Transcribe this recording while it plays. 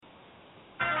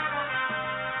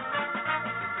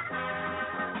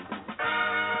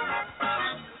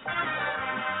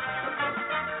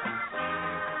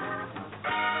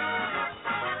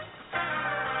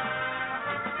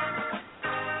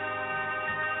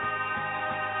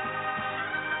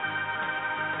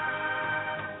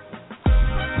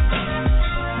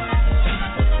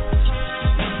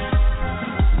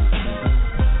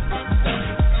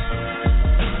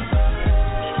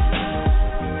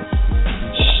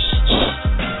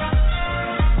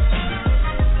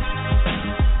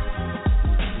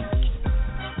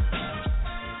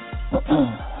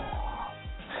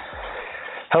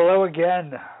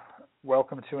again.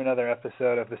 Welcome to another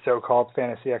episode of the so-called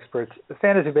Fantasy Experts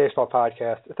Fantasy Baseball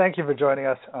Podcast. Thank you for joining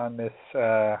us on this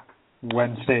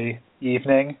Wednesday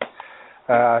evening.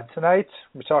 Tonight,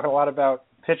 we're talking a lot about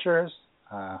pitchers.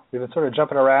 We've been sort of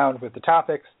jumping around with the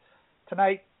topics.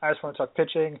 Tonight, I just want to talk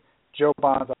pitching. Joe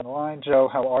Bond's on the line. Joe,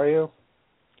 how are you?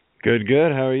 Good.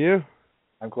 How are you?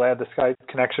 I'm glad the Skype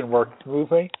connection worked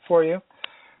smoothly for you.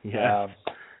 Yeah.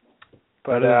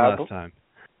 Better than last time.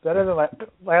 Better than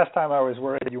last time. I was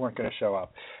worried you weren't going to show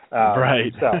up.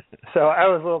 Right. So I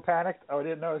was a little panicked. I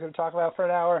didn't know what I was going to talk about for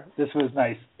an hour. This was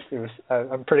nice.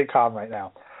 I'm pretty calm right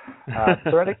now.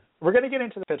 So we're going to get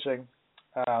into the pitching.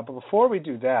 But before we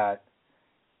do that,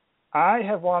 I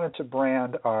have wanted to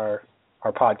brand our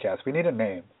podcast. We need a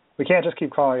name. We can't just keep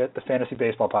calling it the Fantasy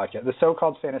Baseball Podcast, the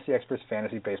so-called Fantasy Experts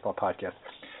Fantasy Baseball Podcast.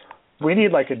 We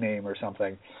need like a name or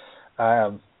something.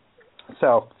 So,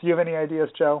 do you have any ideas,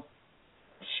 Joe?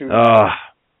 Shoot.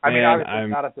 Obviously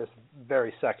not at this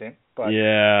very second, but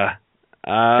yeah. Take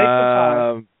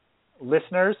the time.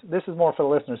 Listeners, this is more for the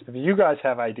listeners. If you guys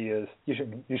have ideas, you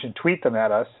should tweet them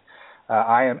at us.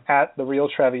 I am at the Real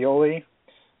Travioli.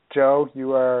 Joe,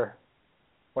 you are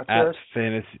what's yours?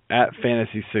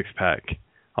 Fantasy Six Pack,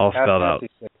 all spelled out.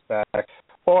 Fantasy Six Pack,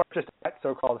 or just at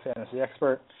so-called Fantasy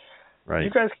Expert. Right.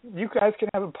 You guys can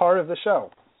have a part of the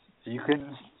show. You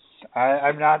can.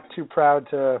 I'm not too proud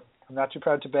to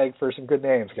beg for some good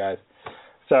names, guys.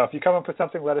 So if you come up with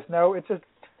something, let us know.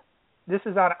 This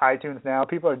is on iTunes now.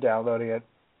 People are downloading it.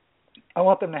 I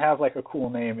want them to have like a cool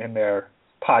name in their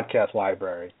podcast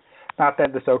library. Not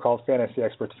that the so-called Fantasy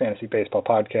Experts Fantasy Baseball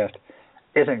Podcast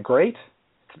isn't great.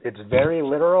 It's very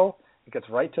literal. It gets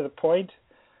right to the point.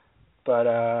 But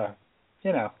I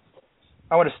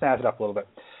want to snazz it up a little bit.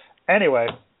 Anyway.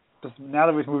 Now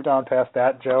that we've moved on past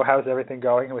that, Joe, how's everything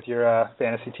going with your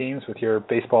fantasy teams, with your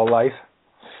baseball life?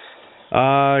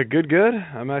 Good.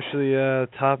 I'm actually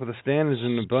top of the standings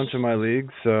in a bunch of my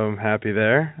leagues, so I'm happy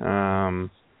there.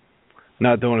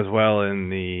 Not doing as well in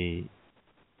the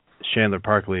Chandler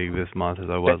Park League this month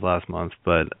as I was last month,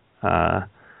 but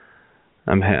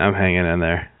I'm hanging in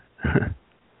there.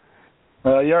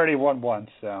 Well, you already won once,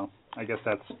 so I guess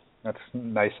that's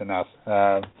nice enough.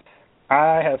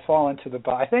 I have fallen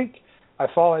to I think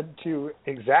I've fallen to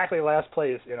exactly last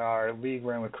place in our league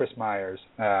we're in with Chris Myers.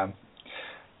 I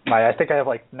think I have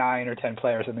like 9 or 10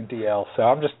 players in the DL, so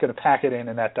I'm just going to pack it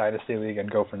in that dynasty league and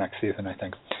go for next season, I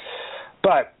think.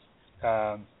 But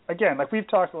again, like we've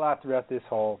talked a lot throughout this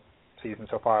whole season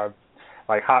so far,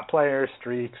 like hot players,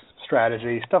 streaks,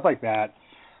 strategy, stuff like that.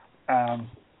 And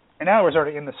now we're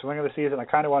already in the swing of the season. I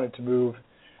kind of wanted to move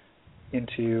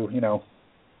into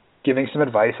giving some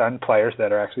advice on players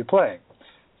that are actually playing.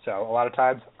 So a lot of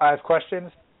times I have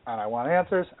questions and I want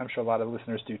answers. I'm sure a lot of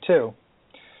listeners do too.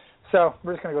 So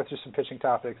we're just going to go through some pitching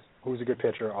topics, who's a good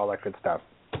pitcher, all that good stuff.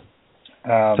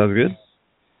 Sounds good.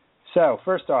 So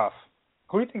first off,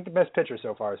 who do you think the best pitcher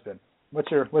so far has been?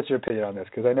 What's your opinion on this?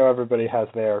 Because I know everybody has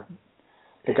the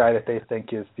guy that they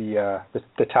think is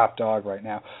the top dog right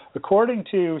now. According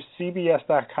to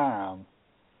CBS.com,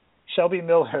 Shelby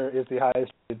Miller is the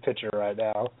highest rated pitcher right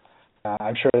now.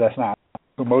 I'm sure that's not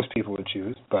who most people would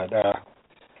choose, but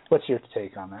what's your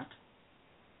take on that?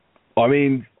 Well, I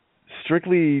mean,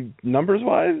 strictly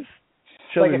numbers-wise,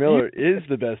 Shelby Miller is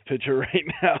the best pitcher right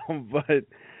now, but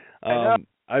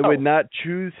I would not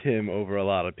choose him over a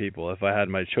lot of people if I had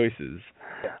my choices.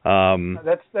 Yeah.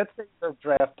 That's you're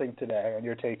drafting today, and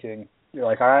you're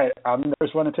like, all right, I'm the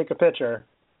first one to take a pitcher.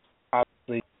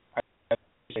 Obviously, I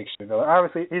take Shelby Miller.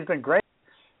 Obviously, he's been great.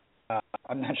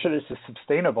 I'm not sure this is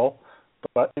sustainable,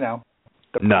 but No,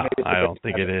 I don't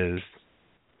think it is.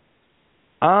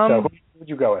 So who would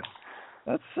you go with?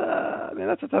 That's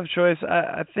a tough choice.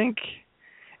 I think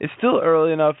it's still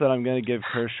early enough that I'm going to give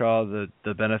Kershaw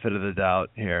the benefit of the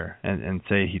doubt here and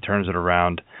say he turns it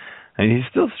around. I mean, he's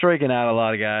still striking out a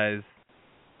lot of guys.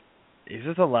 He's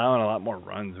just allowing a lot more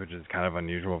runs, which is kind of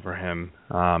unusual for him.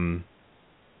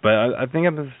 But I think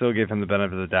I'm going to still give him the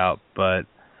benefit of the doubt, but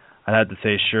I'd have to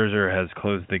say Scherzer has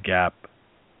closed the gap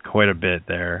quite a bit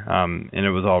there, and it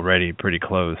was already pretty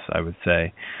close, I would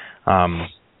say.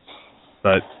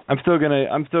 But I'm still gonna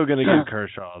give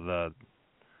Kershaw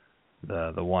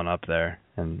the one up there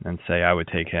and say I would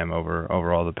take him over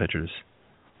all the pitchers.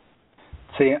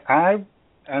 See,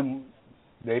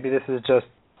 maybe this is just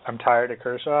I'm tired of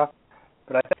Kershaw,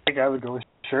 but I think I would go with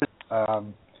Scherzer.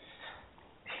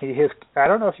 I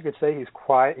don't know if you could say he's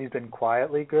quiet. He's been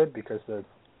quietly good because the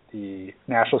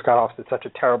Nationals got off to such a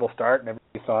terrible start, and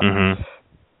everybody thought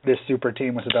this super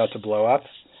team was about to blow up.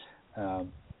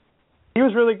 He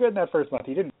was really good in that first month.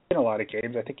 He didn't win a lot of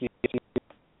games. I think he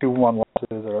 2-1 loss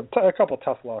or a couple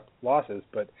tough losses,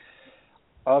 but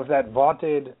of that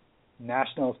vaunted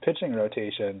Nationals pitching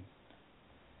rotation,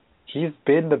 he's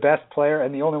been the best player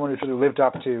and the only one who's really lived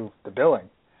up to the billing.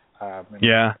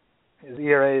 His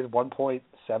ERA is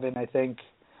 1.7, I think.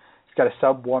 He's got a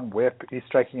sub-1 whip. He's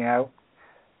striking out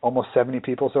almost 70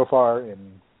 people so far,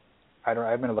 and I'm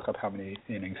going to look up how many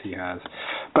innings he has.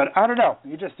 But I don't know.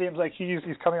 He just seems like he's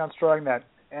coming on strong. That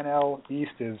NL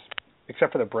East is,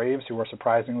 except for the Braves, who are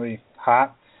surprisingly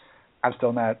hot, I'm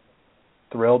still not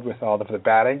thrilled with all of the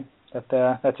batting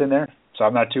that's in there. So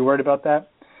I'm not too worried about that.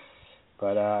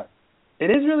 But it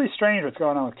is really strange what's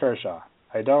going on with Kershaw.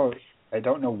 I don't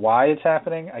know why it's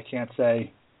happening. I can't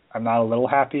say I'm not a little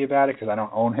happy about it because I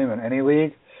don't own him in any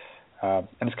league. And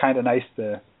it's kind of nice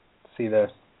to see the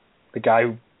guy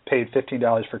who paid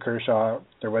 $15 for Kershaw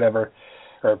or whatever,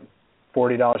 or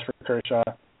 $40 for Kershaw,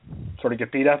 sort of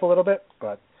get beat up a little bit.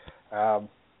 But I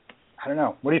don't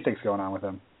know. What do you think's going on with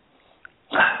him?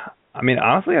 I mean,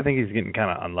 honestly, I think he's getting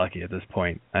kind of unlucky at this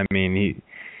point. I mean,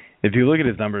 if you look at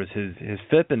his numbers, his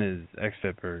FIP and his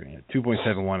XFIP are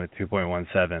 2.71 and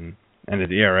 2.17, and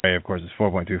his ERA, of course, is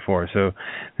 4.24. So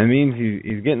that means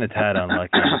he's getting a tad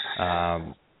unlucky.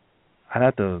 I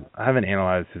haven't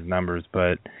analyzed his numbers,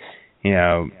 but he's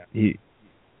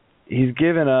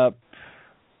given up.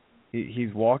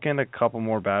 He's walking a couple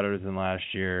more batters than last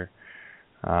year.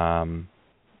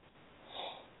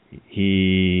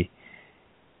 He's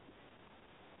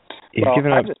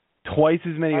given up twice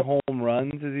as many home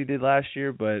runs as he did last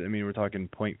year, but I mean we're talking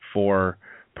 0.4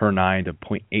 per 9 to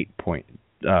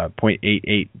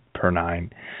 0.88 per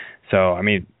 9. So I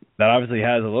mean that obviously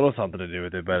has a little something to do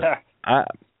with it, but I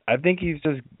think he's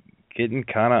just getting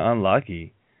kind of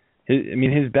unlucky.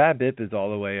 His BABIP is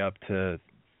all the way up to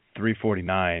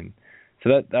 349,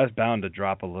 so that's bound to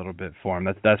drop a little bit for him.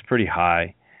 That's pretty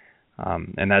high,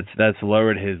 and that's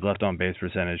lowered his left on base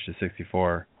percentage to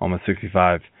 64, almost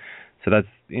 65. So that's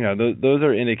those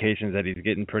are indications that he's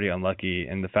getting pretty unlucky,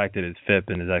 and the fact that his FIP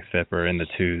and his XFIP are in the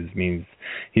 2s means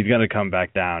he's going to come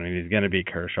back down and he's going to be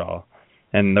Kershaw,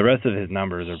 and the rest of his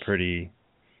numbers are pretty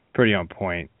on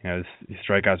point. His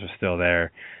strikeouts are still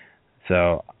there,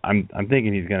 so I'm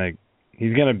thinking he's gonna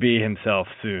be himself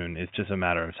soon. It's just a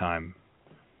matter of time.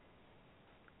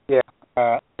 Yeah,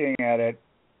 looking at it,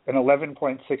 an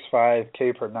 11.65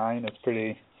 K per 9. It's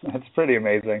pretty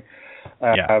amazing.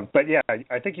 But yeah,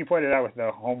 I think you pointed out with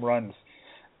the home runs,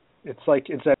 it's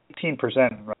at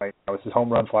 18% right now. It's his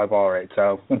home run fly ball rate.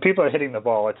 So when people are hitting the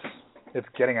ball, it's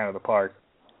getting out of the park,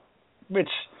 which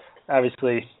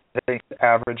obviously I think the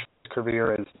average for his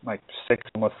career is like 6,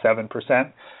 almost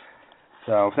 7%.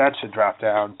 So that should drop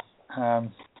down.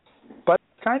 But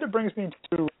it kind of brings me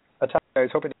to a topic I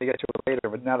was hoping to get to it later,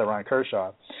 but now that we're on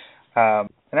Kershaw, and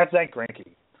that's Zach Greinke.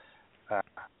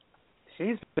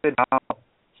 He's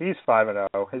 5-0.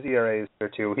 His ERA is there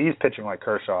too. He's pitching like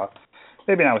Kershaw.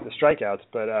 Maybe not with the strikeouts,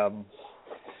 but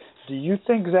do you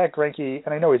think Zach Greinke,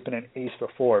 and I know he's been an ace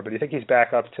before, but do you think he's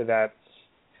back up to that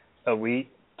elite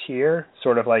tier,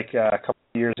 sort of like a couple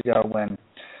of years ago when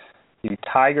the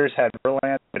Tigers had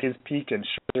Verlander at his peak and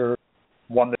Scherzer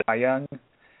won the Cy Young?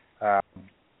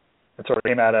 It sort of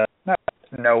came out of not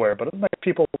nowhere, but like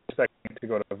people expecting to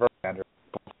go to Verlander.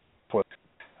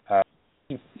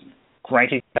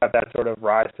 Greinke have that sort of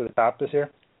rise to the top this year?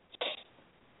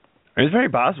 It's very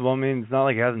possible. I mean, it's not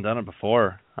like he hasn't done it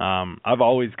before. I've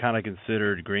always kind of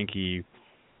considered Greinke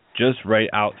just right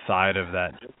outside of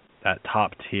that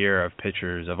top tier of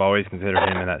pitchers. I've always considered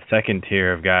him in that second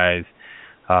tier of guys,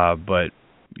 but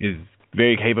is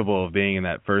very capable of being in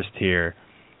that first tier.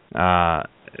 And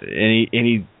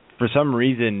he, for some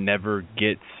reason, never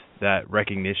gets that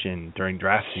recognition during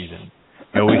draft season.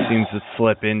 He always seems to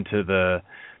slip into the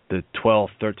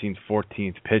 12th, 13th,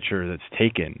 14th pitcher that's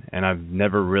taken, and I've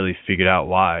never really figured out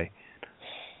why.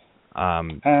 But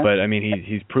I mean,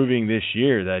 he's proving this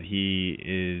year that he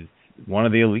is one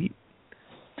of the elite.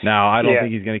 Now, I don't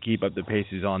think he's going to keep up the pace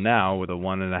he's on now with a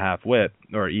 1.5 WHIP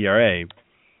or ERA.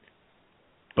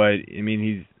 But I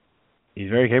mean, he's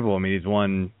very capable. I mean, he's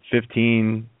won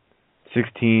 15,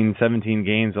 16, 17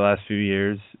 games the last few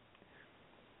years.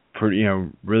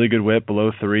 Really good WHIP,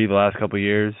 below 3 the last couple of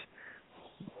years.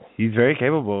 He's very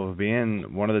capable of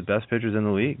being one of the best pitchers in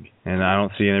the league, and I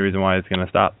don't see any reason why it's going to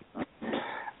stop.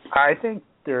 I think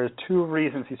there are 2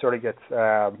 reasons he sort of gets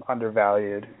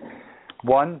undervalued.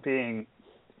 One being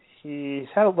he's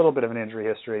had a little bit of an injury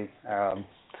history.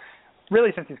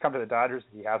 Really, since he's come to the Dodgers,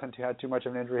 he hasn't had too much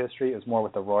of an injury history. It was more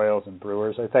with the Royals and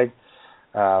Brewers, I think,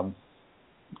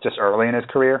 just early in his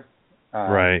career.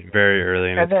 Right, very early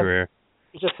in his career.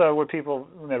 Just so when people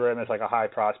remember him as like a high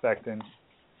prospect, and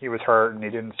he was hurt and he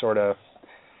didn't sort of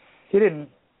he didn't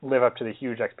live up to the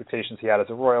huge expectations he had as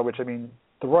a Royal, which, I mean,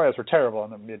 the Royals were terrible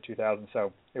in the mid-2000s,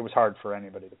 so it was hard for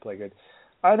anybody to play good.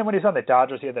 And then when he was on the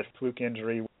Dodgers, he had that fluke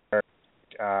injury where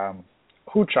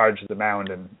who charged the mound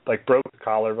and, like, broke the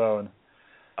collarbone.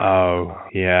 Oh,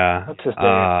 yeah. What's his name?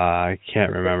 I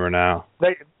can't remember now.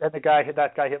 That guy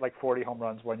hit like 40 home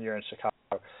runs one year in Chicago.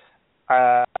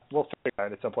 We'll figure it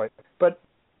out at some point. But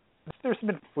there's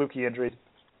been fluky injuries.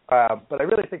 But I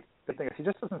really think the thing is he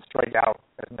just doesn't strike out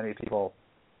as many people.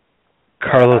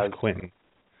 Carlos Quentin.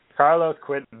 Carlos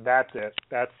Quentin, that's it.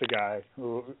 That's the guy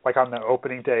who, like on the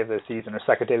opening day of the season or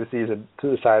second day of the season,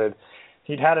 decided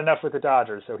he'd had enough with the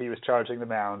Dodgers, so he was charging the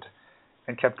mound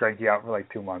and kept Greinke out for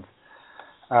like 2 months.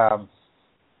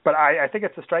 But I think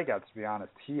it's the strikeouts, to be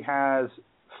honest. He has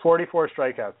 44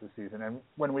 strikeouts this season, and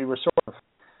when we were sort of,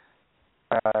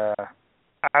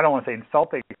 I don't want to say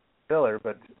insulting Miller,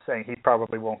 but saying he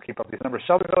probably won't keep up these numbers.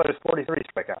 Shelby Miller has 43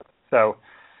 strikeouts, so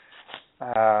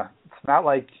it's not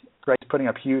like Greg's putting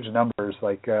up huge numbers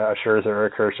like a Scherzer or a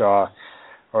Kershaw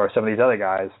or some of these other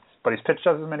guys, but he's pitched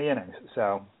just as many innings.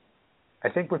 So I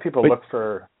think when people look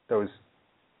for those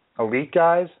elite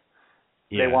guys,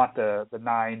 they want the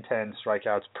 9-10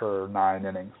 strikeouts per 9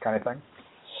 innings kind of thing.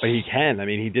 But he can. I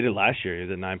mean, he did it last year. He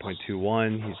was at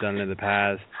 9.21. He's done it in the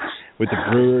past. With the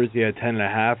Brewers, he had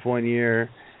 10.5 one year.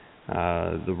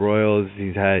 The Royals,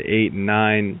 he's had 8 and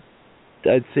 9.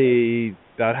 I'd say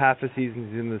about half the season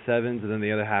he's in the 7s, and then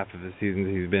the other half of the season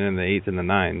he's been in the 8s and the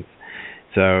 9s.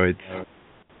 So it's,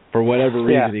 for whatever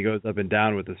reason, he goes up and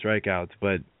down with the strikeouts.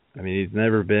 But, I mean, he's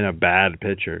never been a bad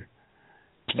pitcher.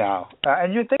 No.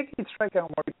 And you'd think he'd strike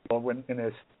out more people in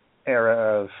this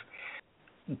era of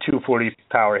 240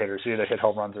 power hitters who either hit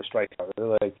home runs or strike out.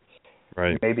 Like,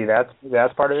 right. Maybe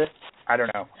that's part of it. I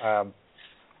don't know.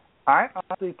 I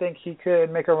honestly think he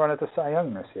could make a run at the Cy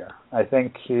Young this year. I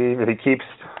think he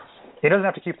doesn't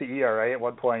have to keep the ERA at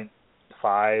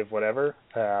 1.5, whatever.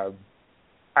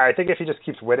 I think if he just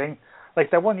keeps winning,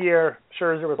 like that one year,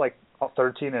 Scherzer was like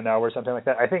 13-0 or something like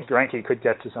that. I think Greinke could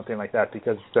get to something like that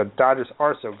because the Dodgers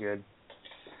are so good,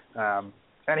 and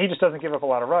he just doesn't give up a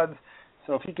lot of runs.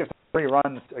 So if he gives 3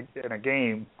 runs in a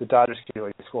game, the Dodgers can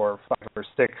really score 5 or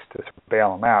 6 to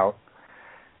bail him out.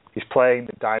 He's playing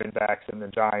the Diamondbacks and the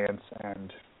Giants,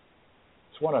 and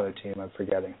it's one other team I'm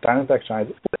forgetting. Diamondbacks,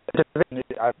 Giants.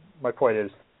 My point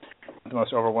is, the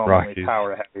most overwhelmingly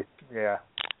power heavy. Yeah.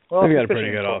 Well, they've got a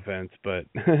pretty good offense, but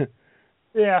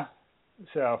yeah.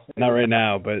 So not right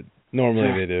now, but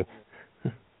normally they do.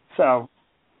 So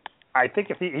I think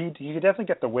if he could definitely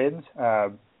get the wins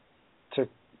to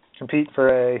compete for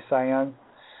a Cy Young,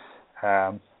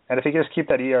 and if he could just keep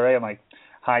that ERA in like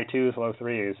high 2s, low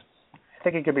 3s, I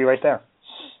think he could be right there.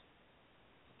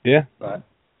 Yeah, but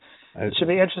it should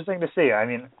be interesting to see. I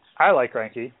mean, I like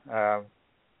Greinke.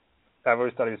 I've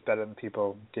always thought he was better than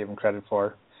people gave him credit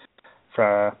for.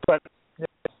 But yeah,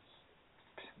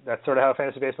 that's sort of how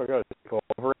fantasy baseball goes. People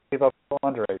overrate people,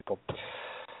 underrate people.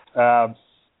 All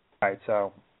right,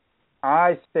 so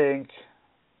I think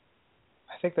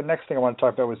the next thing I want to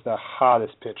talk about was the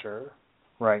hottest pitcher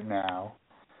right now,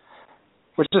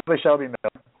 which is Shelby Miller.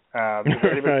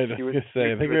 Right, I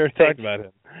think we were talking about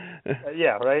him.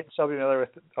 Yeah, right. Shelby Miller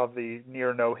of the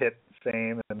near no hit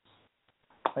fame, and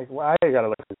like, well, I got to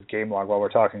look at his game log while we're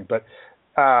talking. But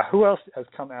who else has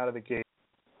come out of the gate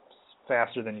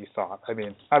faster than you thought? I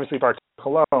mean, obviously Bartolo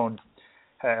Colon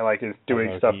is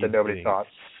doing stuff that nobody thought.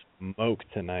 Smoked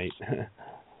tonight.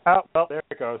 Oh well, there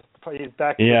it goes. He's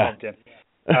back in the pumpkin.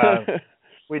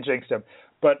 We jinxed him.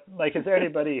 But is there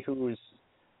anybody who's?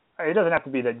 It doesn't have to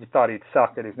be that you thought he'd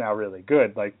suck and he's now really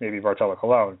good, like maybe Bartolo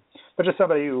Colon, but just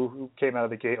somebody who came out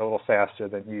of the gate a little faster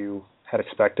than you had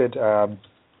expected, that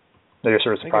you're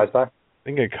sort of surprised by? I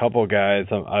think a couple guys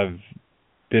I've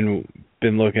been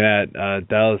looking at.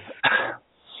 Dallas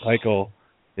Keuchel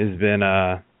has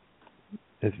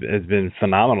been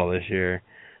phenomenal this year,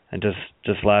 and just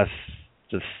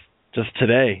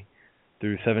today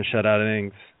threw 7 shutout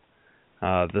innings.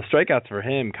 The strikeouts for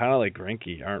him, kind of like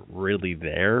Greinke, aren't really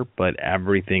there, but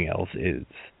everything else is.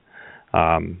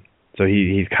 So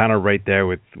he's kind of right there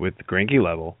with Greinke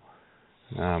level.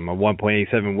 A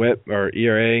 1.87 WHIP or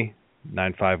ERA,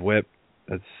 9.5 WHIP.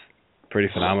 That's pretty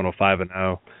phenomenal.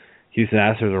 5-0. Houston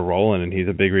Astros are rolling, and he's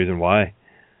a big reason why.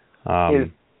 Was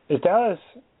Dallas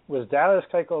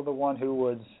Keuchel the one who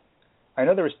was? I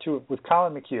know there was 2 with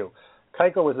Colin McHugh.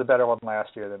 Keuchel was the better one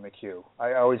last year than McHugh.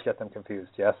 I always get them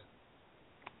confused. Yes.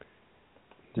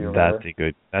 Do you remember?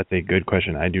 That's a good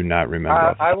question. I do not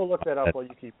remember. I will look that up while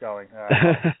you keep going.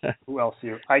 Who else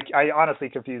I honestly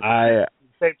confused.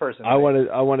 Same person. I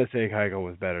want to say Keuchel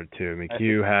was better too.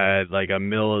 McHugh had like a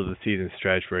middle of the season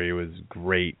stretch where he was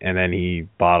great, and then he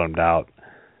bottomed out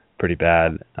pretty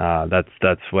bad.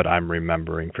 That's what I'm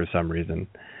remembering for some reason.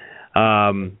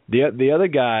 The other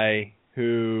guy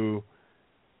who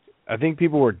I think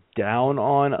people were down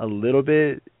on a little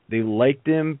bit, they liked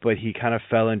him, but he kind of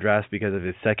fell in drafts because of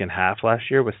his second half last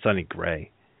year, was Sonny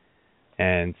Gray.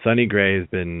 And Sonny Gray has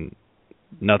been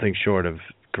nothing short of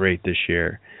great this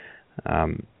year.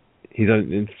 He's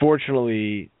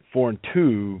unfortunately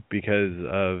 4-2 because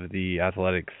of the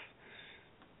Athletics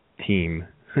team,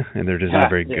 and they're just not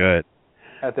very good.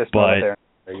 At this point, they're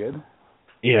very good.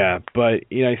 Yeah, but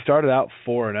he started out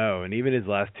 4-0, and even his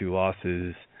last two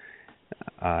losses,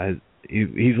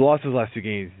 he's lost his last two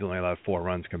games. He's only allowed 4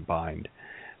 runs combined,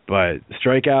 but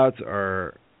strikeouts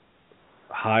are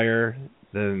higher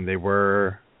than they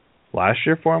were last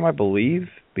year for him, I believe.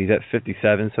 He's at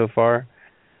 57 so far.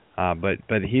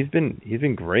 But he's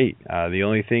been great. The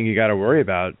only thing you got to worry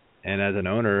about, and as an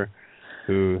owner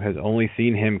who has only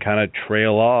seen him kind of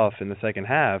trail off in the second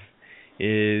half,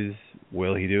 is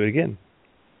will he do it again?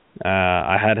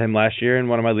 I had him last year in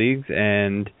one of my leagues,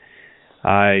 and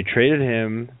I traded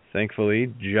him,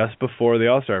 thankfully, just before the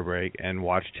All-Star break, and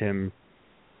watched him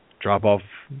drop off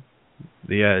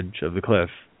the edge of the cliff.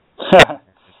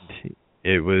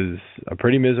 It was a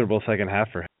pretty miserable second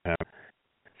half for him.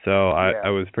 So I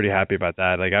was pretty happy about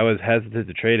that. Like, I was hesitant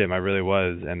to trade him, I really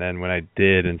was, and then when I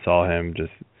did and saw him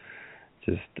just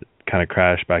kind of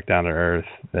crash back down to earth,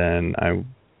 then I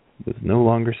was no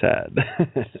longer sad.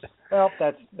 Well,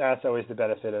 that's always the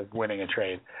benefit of winning a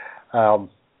trade.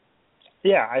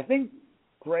 I think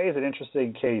Gray is an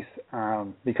interesting case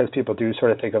because people do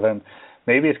sort of think of him.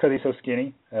 Maybe it's because he's so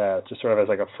skinny, just sort of as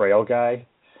like a frail guy.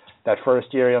 That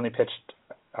first year he only pitched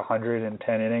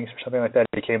 110 innings or something like that.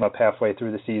 He came up halfway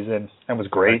through the season and was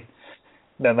great.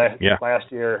 Then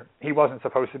last year he wasn't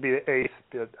supposed to be the ace.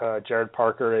 Jared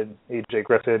Parker and A.J.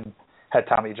 Griffin had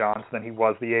Tommy John, so then he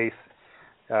was the ace.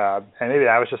 And maybe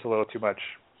that was just a little too much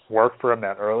work for him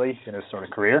that early in his sort of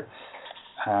career.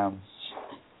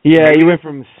 He went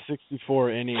from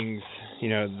 64 innings.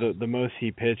 The most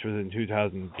he pitched was in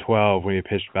 2012 when he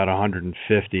pitched about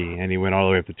 150, and he went all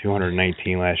the way up to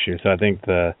 219 last year. So I think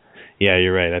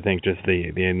you're right. I think just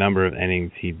the number of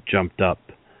innings he jumped up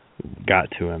got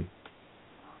to him.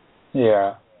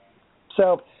 Yeah.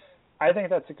 So I think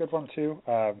that's a good one too.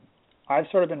 I've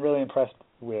sort of been really impressed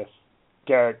with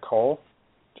Garrett Cole,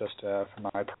 just from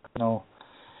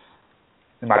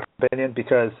in my opinion,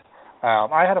 because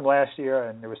I had him last year,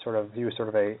 and he was sort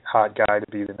of a hot guy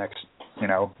to be the next,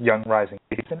 young rising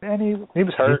ace, and he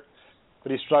was hurt,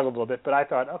 but he struggled a little bit. But I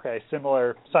thought, okay,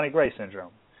 similar Sonny Gray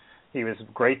syndrome. He was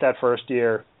great that first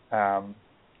year.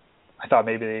 I thought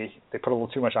maybe they put a little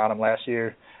too much on him last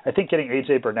year. I think getting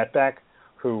A.J. Burnett back,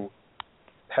 who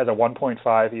has a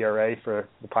 1.5 ERA for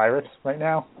the Pirates right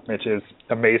now, which is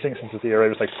amazing since his ERA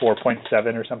was like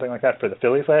 4.7 or something like that for the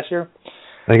Phillies last year.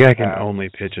 That guy can only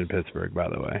pitch in Pittsburgh, by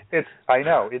the way. I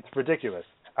know, it's ridiculous.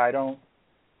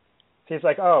 He's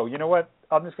like, oh, you know what?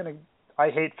 I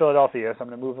hate Philadelphia, so I'm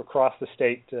going to move across the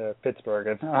state to Pittsburgh,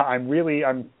 and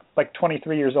I'm like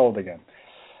 23 years old again.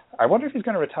 I wonder if he's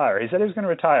going to retire. He said he was going to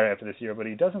retire after this year, but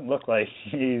he doesn't look like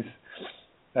he's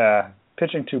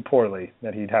pitching too poorly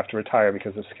that he'd have to retire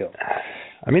because of skill.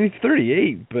 I mean, he's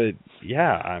 38, but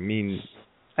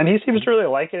and he seems to really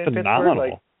like it in phenomenal.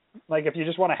 Pittsburgh. Like if you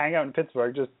just want to hang out in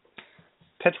Pittsburgh, just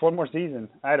pitch one more season.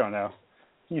 I don't know.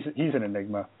 He's an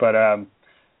enigma. But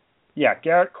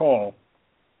Garrett Cole,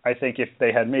 I think if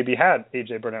they had maybe had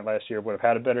A.J. Burnett last year, would have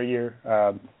had a better year.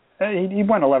 He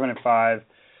went 11-5.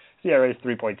 ERA is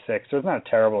 3.6, so it's not a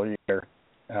terrible year.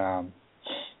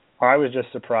 I was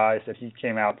just surprised that he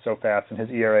came out so fast, and his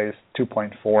ERA is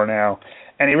 2.4 now,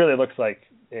 and he really looks like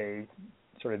a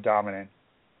sort of dominant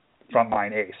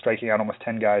frontline ace, striking out almost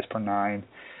 10 guys per 9.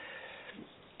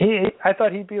 I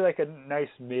thought he'd be like a nice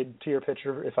mid-tier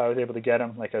pitcher if I was able to get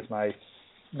him, like as my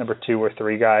number 2 or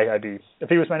 3 guy. If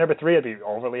he was my number 3, I'd be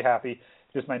overly happy.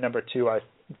 If he was my number 2,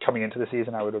 coming into the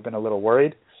season, I would have been a little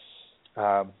worried,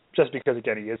 just because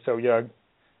again he is so young.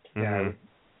 Mm-hmm.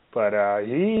 But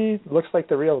he looks like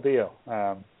the real deal.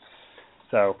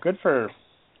 So good for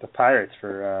the Pirates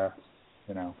for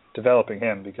developing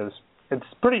him, because it's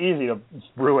pretty easy to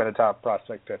ruin a top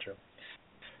prospect pitcher.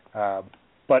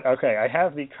 But okay, I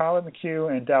have the Colin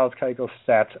McHugh and Dallas Keuchel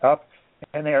stats up,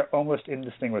 and they are almost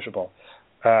indistinguishable.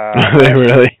 They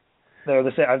really? They're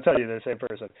the same. I'm telling you, they're the same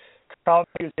person. Colin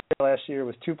McHugh's last year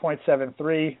was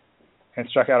 2.73 and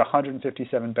struck out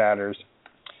 157 batters.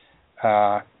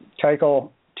 Keuchel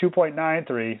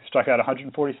 2.93, struck out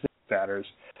 146 batters.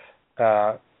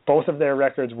 both of their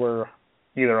records were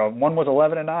one was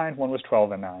 11-9, one was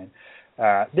 12-9.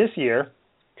 This year,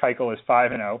 Keuchel is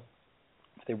 5-0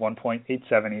 with a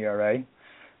 1.87 ERA,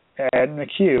 and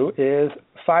McHugh is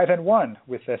 5-1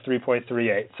 with a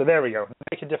 3.38. So there we go.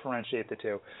 They can differentiate the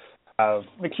two.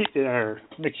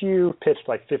 McHugh pitched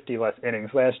like 50 less innings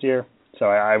last year, so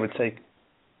I would say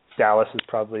Dallas is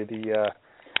probably the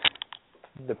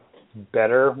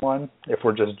better one if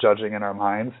we're just judging in our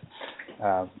minds.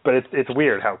 But it's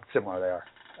weird how similar they are.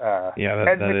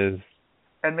 That is.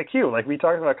 And McHugh, like we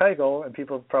talked about Keuchel, and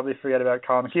people probably forget about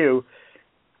Colin McHugh.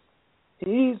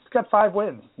 He's got 5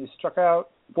 wins. He struck out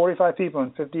 45 people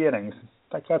in 50 innings.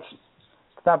 Like it's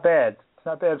not bad. It's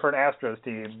not bad for an Astros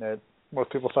team that most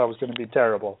people thought was going to be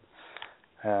terrible.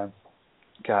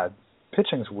 God,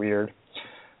 pitching's weird.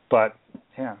 But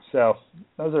yeah, so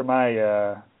those are my.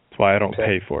 That's why I don't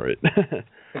pay for it.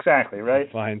 Exactly, right?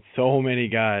 I find so many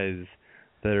guys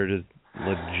that are just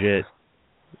legit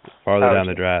farther down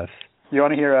the draft. You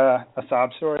want to hear a sob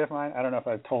story of mine? I don't know if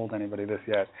I've told anybody this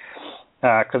yet,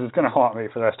 because it's going to haunt me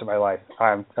for the rest of my life.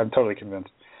 I'm totally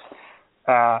convinced.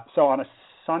 So on a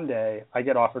Sunday, I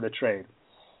get offered a trade.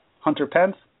 Hunter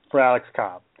Pence for Alex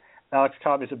Cobb. Alex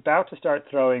Cobb is about to start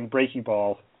throwing breaking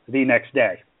balls the next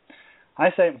day.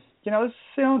 I say, this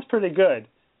sounds pretty good,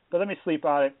 but let me sleep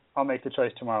on it. I'll make the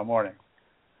choice tomorrow morning.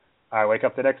 I wake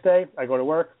up the next day. I go to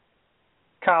work.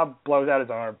 Cobb blows out his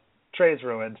arm. Trade's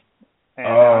ruined. And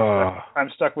I'm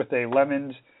stuck with a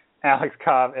lemons, Alex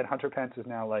Cobb, and Hunter Pence is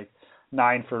now like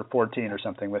 9 for 14 or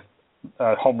something with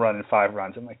a home run and 5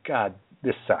 runs. I'm like, God,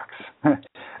 this sucks.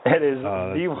 It is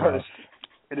the worst.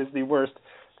 It is the worst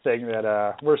thing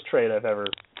worst trade I've ever,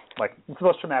 it's the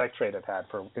most traumatic trade I've had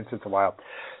since a while.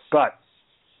 But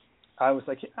I was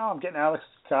like, I'm getting Alex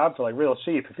Cobb for real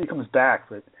cheap if he comes back.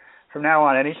 But from now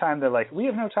on, anytime they're like, we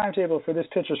have no timetable for this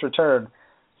pitcher's return,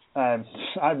 I'm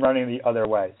running the other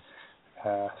way.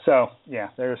 So yeah,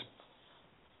 there's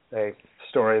a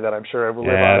story that I'm sure will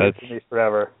live on with me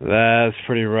forever. That's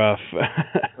pretty rough.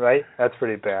 Right? That's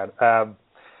pretty bad.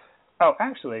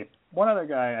 Actually, one other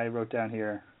guy I wrote down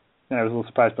here, and I was a little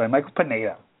surprised by, Michael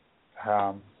Pineda.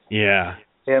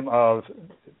 Him of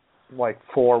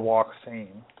 4 walks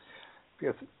fame.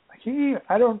 Because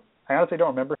I honestly don't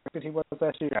remember how good he was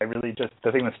last year. I really just,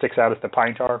 the thing that sticks out is the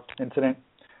pine tar incident,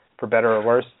 for better or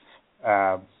worse.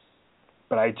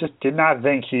 But I just did not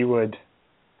think he would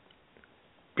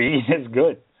be as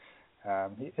good.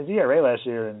 His ERA last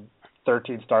year in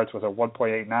 13 starts was a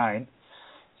 1.89.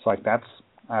 So that's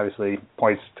obviously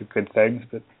points to good things,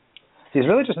 but he's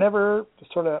really just never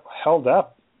sort of held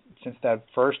up since that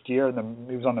first year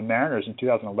he was on the Mariners in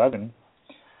 2011.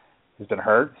 He's been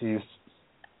hurt. He's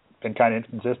been kind of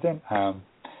inconsistent.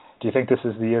 Do you think this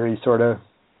is the year he sort of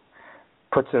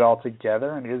puts it all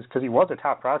together? And because he was a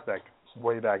top prospect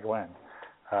way back when.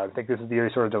 I think this is the year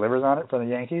he sort of delivers on it for the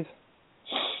Yankees.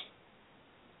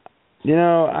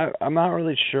 I'm not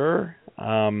really sure.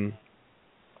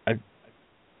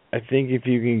 I think if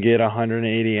you can get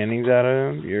 180 innings out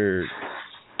of him,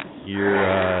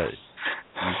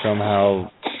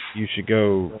 you should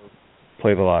go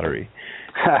play the lottery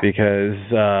because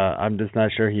I'm just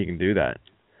not sure he can do that.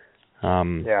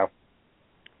 I'm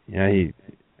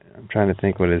trying to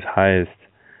think what his highest.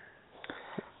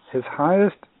 His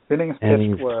highest innings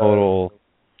pitched total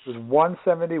was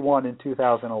 171 in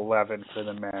 2011 for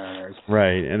the Mariners.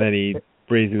 Right, and then he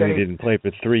basically didn't play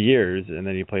for 3 years, and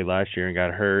then he played last year and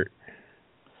got hurt.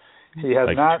 He has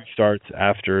not 2 starts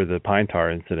after the pine tar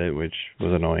incident, which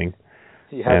was annoying.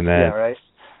 He has, right.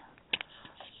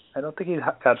 I don't think he's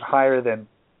got higher than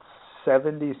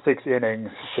 76 innings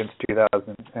since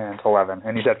 2011,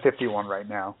 and he's at 51 right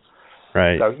now.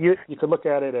 Right. So you could look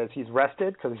at it as he's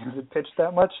rested because he hasn't pitched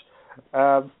that much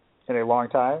in a long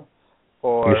time.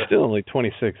 Or he's still only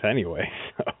 26 anyway.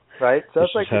 So. Right. So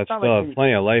it's has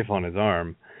plenty of life on his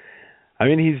arm. I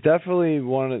mean, he's definitely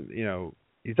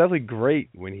he's definitely great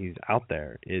when he's out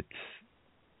there. It's,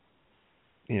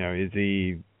 is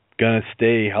he gonna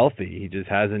stay healthy? He just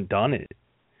hasn't done it.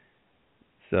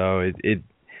 So it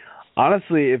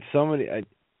honestly, if somebody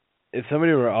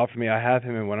were to offer me, I have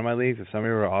him in one of my leagues. If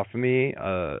somebody were to offer me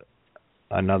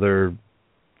another,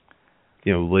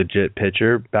 legit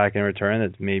pitcher back in return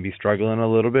that's maybe struggling a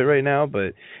little bit right now,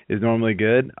 but is normally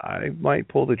good, I might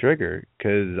pull the trigger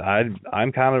because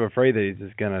I'm kind of afraid that he's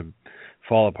just gonna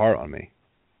fall apart on me.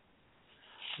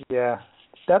 Yeah,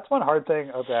 that's one hard thing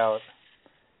about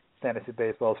fantasy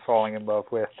baseball is falling in love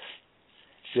with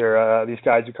these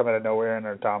guys who come out of nowhere and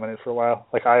are dominant for a while.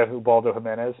 Like I have Ubaldo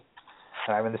Jimenez,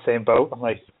 and I'm in the same boat. I'm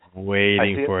like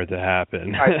waiting for it to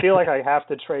happen. I feel like I have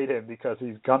to trade him because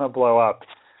he's gonna blow up.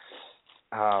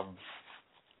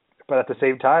 But at the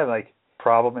same time, like,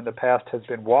 problem in the past has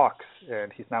been walks,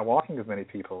 and he's not walking as many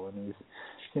people, and he's,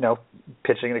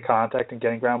 pitching to contact and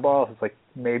getting ground balls. It's like,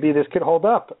 maybe this could hold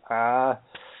up. I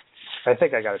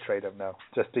think I got to trade him, though,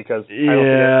 just because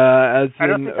I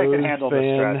don't think I can handle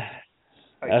the stress.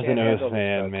 As an O's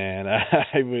fan, man,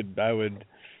 I would get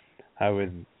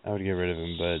rid of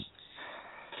him, but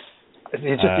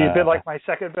he's been like my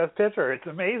second best pitcher. It's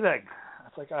amazing.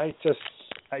 It's like I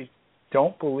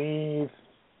don't believe.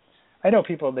 I know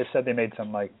people. They said they made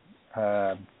some like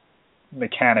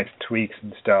mechanics tweaks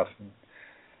and stuff. And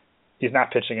he's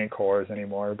not pitching in cores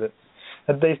anymore, but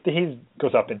he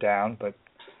goes up and down. But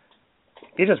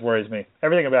he just worries me.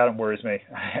 Everything about him worries me.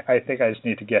 I think I just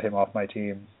need to get him off my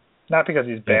team. Not because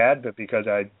he's bad, but because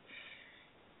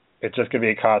it's just going to be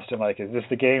a constant, like, is this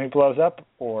the game he blows up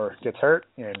or gets hurt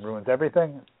and ruins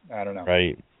everything? I don't know.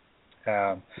 Right.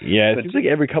 It seems like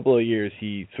every couple of years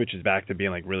he switches back to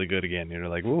being, like, really good again. You're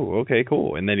like, ooh, okay,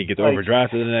 cool. And then he gets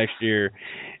overdrafted the next year,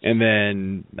 and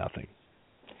then nothing.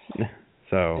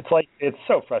 So it's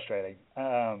so frustrating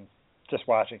just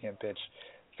watching him pitch.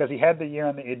 Because he had the year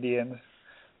on the Indians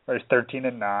where he's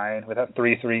 13-9 with a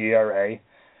 3.3 ERA,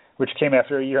 which came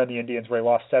after a year on the Indians where he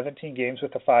lost 17 games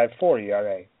with a 5.4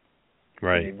 ERA.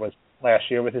 Right. He was last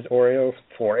year with his Orioles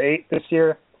 4.8 this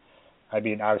year. I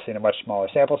mean, obviously in a much smaller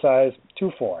sample size,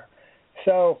 2.4.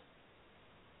 So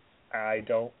I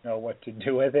don't know what to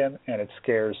do with him, and it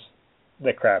scares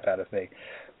the crap out of me.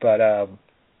 But,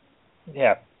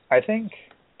 I think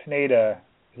Pineda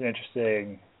is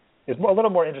a little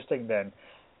more interesting than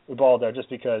Ubaldo just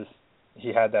because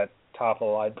he had that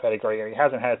top-of-the-line pedigree. He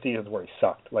hasn't had seasons where he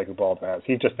sucked like Ubaldo has.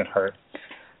 He's just been hurt.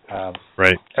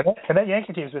 Right. And that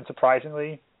Yankee team's been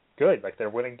surprisingly good. Like, they're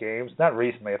winning games. Not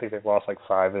recently. I think they've lost like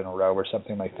 5 in a row or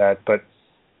something like that. But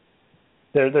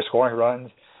they're scoring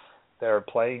runs. They're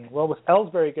playing well with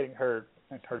Ellsbury getting hurt.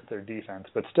 It hurts their defense,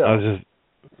 but still.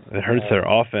 It hurts their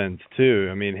offense too.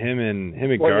 I mean, him and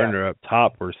Gardner up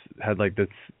top had like the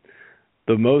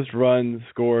most runs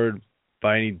scored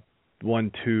by any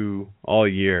 1-2 all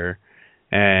year,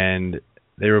 and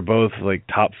they were both like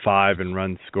top 5 in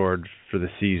runs scored for the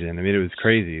season. I mean, it was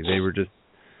crazy. They were just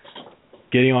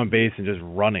getting on base and just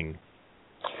running.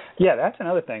 Yeah, that's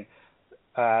another thing.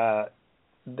 I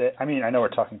know we're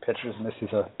talking pitchers, and this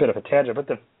is a bit of a tangent, but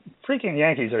the freaking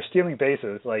Yankees are stealing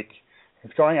bases like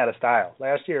it's going out of style.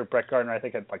 Last year, Brett Gardner, I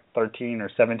think, had like 13 or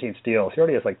 17 steals. He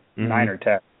already has like 9 or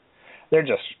 10. They're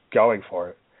just going for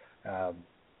it. I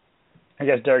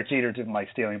guess Derek Jeter didn't like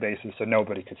stealing bases, so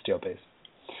nobody could steal bases.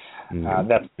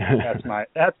 That's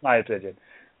my opinion.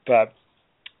 But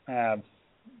so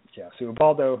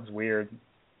Ubaldo is weird.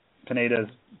 Pineda's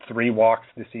 3 walks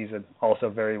this season, also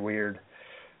very weird.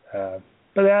 But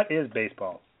that is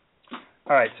baseball.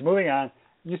 All right, so moving on.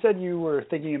 You said you were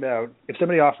thinking about if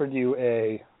somebody offered you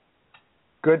a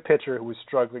good pitcher who was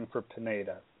struggling for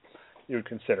Pineda, you would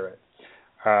consider it.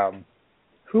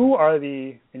 Who are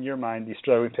in your mind, the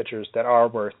struggling pitchers that are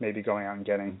worth maybe going out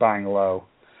and buying low?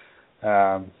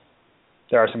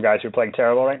 There are some guys who are playing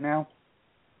terrible right now.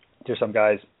 There's some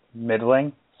guys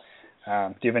middling.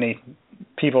 Do you have any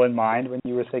people in mind when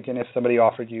you were thinking if somebody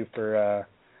offered you for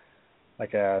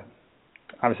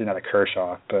obviously not a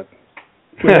Kershaw, but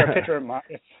was there a pitcher in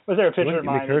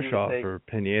mind? Kershaw for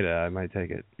Pineda, I might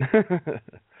take it. I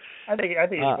think you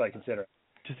should probably consider it.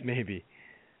 Just maybe.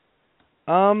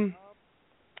 I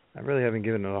really haven't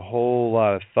given it a whole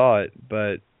lot of thought,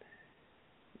 but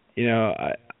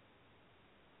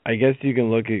I guess you can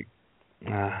look at.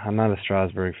 I'm not a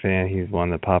Strasburg fan. He's one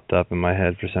that popped up in my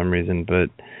head for some reason, but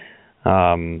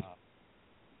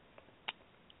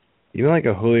even like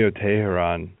a Julio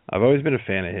Teheran, I've always been a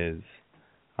fan of his.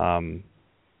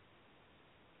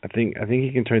 I think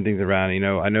he can turn things around.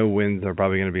 I know wins are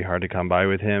probably going to be hard to come by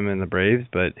with him and the Braves,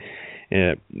 but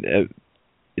it's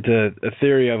a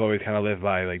theory I've always kind of lived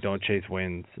by. Like, don't chase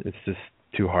wins. It's just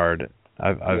too hard.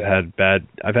 I've had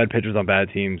pitchers on bad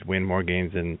teams win more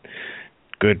games than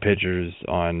good pitchers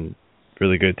on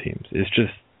really good teams. It's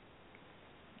just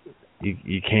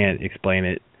you can't explain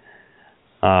it.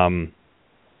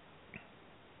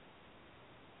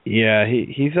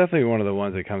 He's definitely one of the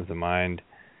ones that comes to mind.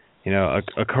 A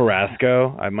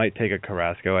Carrasco. I might take a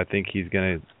Carrasco. I think he's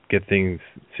going to get things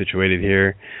situated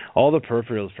here. All the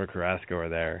peripherals for Carrasco are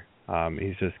there.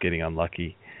 He's just getting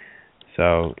unlucky.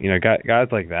 So,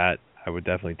 guys like that, I would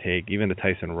definitely take. Even the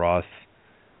Tyson Ross,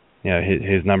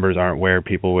 his numbers aren't where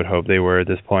people would hope they were at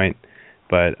this point.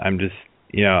 But I'm just,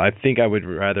 I think I would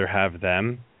rather have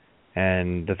them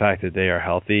and the fact that they are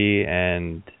healthy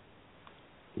and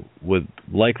would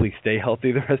likely stay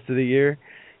healthy the rest of the year.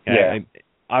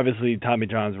 obviously Tommy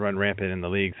John's run rampant in the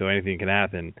league, so anything can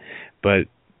happen. But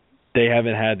they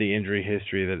haven't had the injury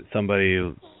history that somebody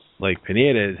like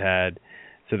Pineda has had.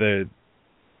 So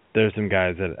there's some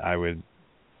guys that I would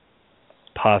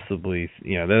possibly,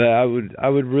 that I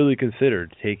would really consider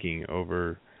taking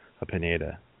over a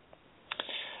Pineda.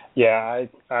 Yeah,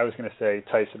 I was going to say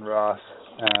Tyson Ross.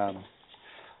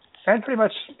 And pretty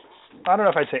much, I don't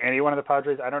know if I'd say any one of the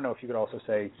Padres. I don't know if you could also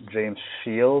say James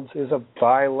Shields is a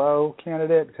buy low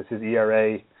candidate because his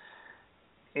ERA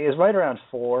is right around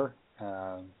 4,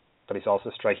 but he's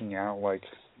also striking out like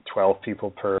 12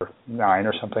 people per 9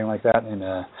 or something like that. And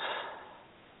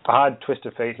odd twist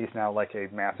of fate, he's now like a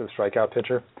massive strikeout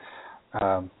pitcher.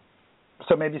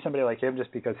 So maybe somebody like him,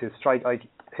 just because his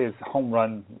home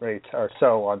run rates are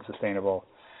so unsustainable,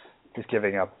 he's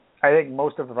giving up. I think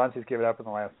most of the runs he's given up in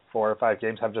the last 4 or 5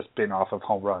 games have just been off of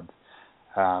home runs.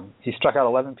 He struck out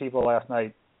 11 people last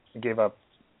night. He gave up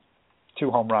 2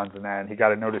 home runs, and then he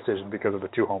got a no decision because of the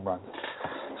 2 home runs.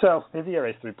 So his ERA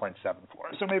is 3.74.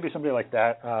 So maybe somebody like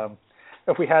that.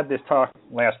 If we had this talk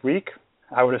last week,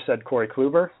 I would have said Corey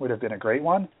Kluber would have been a great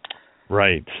one.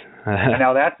 Right.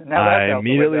 I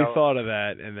immediately thought of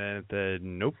that, and then said,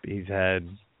 nope, he's had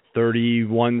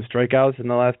 31 strikeouts in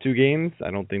the last 2 games. I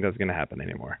don't think that's going to happen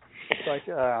anymore. It's like,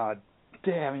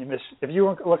 damn, you missed. If you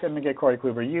weren't looking to get Corey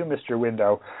Kluber, you missed your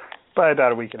window by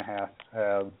about a week and a half.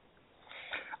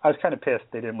 I was kind of pissed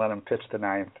they didn't let him pitch the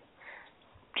 9th,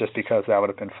 just because that would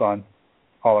have been fun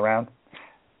all around.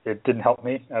 It didn't help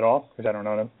me at all because I don't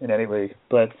own him in any league,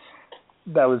 but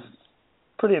that was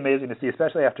pretty amazing to see,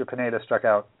 especially after Pineda struck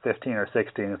out 15 or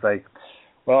 16. It's like,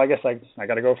 well, I guess I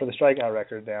got to go for the strikeout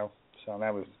record now. So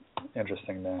that was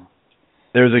interesting.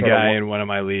 There's a guy in one of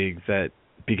my leagues that,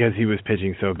 because he was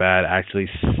pitching so bad, actually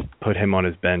put him on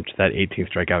his bench that 18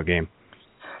 strikeout game.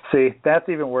 See, that's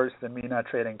even worse than me not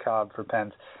trading Cobb for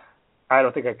Pence. I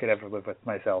don't think I could ever live with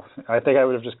myself. I think I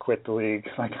would have just quit the league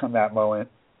like on that moment.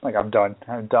 Like, I'm done.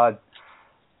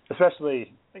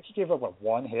 Especially, like, he gave up,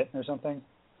 1 hit or something?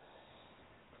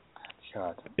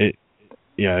 God. It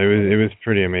was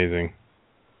pretty amazing.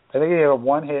 I think he gave up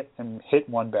 1 hit and hit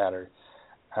 1 batter.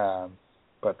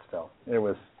 But still, it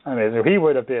was amazing. He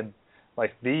would have been,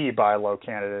 like, the buy low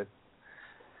candidate.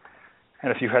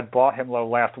 And if you had bought him low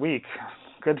last week,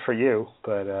 good for you.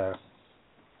 But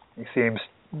it seems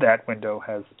that window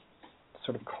has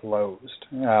sort of closed.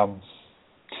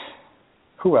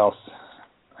 Who else?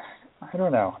 I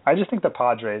don't know. I just think the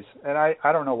Padres, and I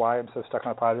don't know why I'm so stuck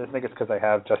on the Padres. I think it's because I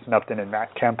have Justin Upton and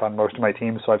Matt Kemp on most of my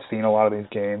teams, so I've seen a lot of these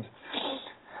games.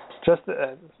 Just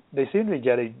they seem to be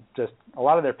getting just a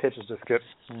lot of their pitches just get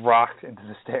rocked into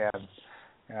the stands.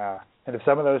 And if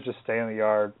some of those just stay in the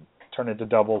yard, turn into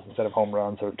doubles instead of home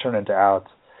runs, or turn into outs.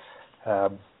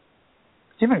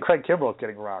 Even Craig Kimbrell is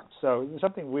getting rocked. So there's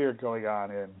something weird going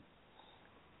on in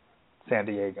San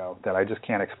Diego that I just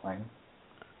can't explain.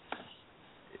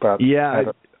 But yeah,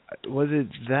 was it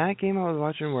that game I was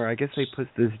watching where I guess they put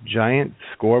this giant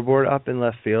scoreboard up in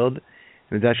left field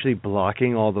and it's actually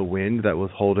blocking all the wind that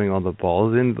was holding all the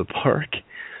balls in the park?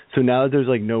 So now that there's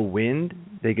like no wind,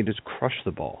 they can just crush the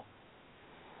ball.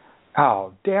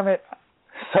 Oh, damn it.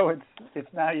 So it's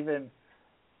not even,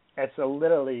 it's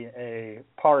literally a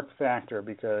park factor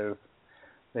because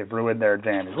they've ruined their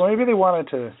advantage. Well, maybe they wanted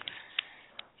to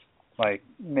like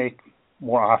make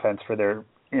more offense for their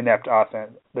inept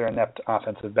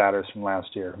offensive batters from last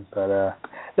year. But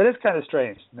that is kind of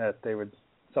strange that they would,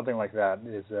 something like that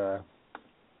is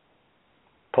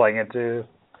playing into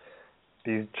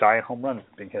these giant home runs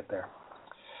being hit there.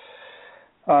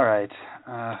 All right.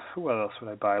 What else would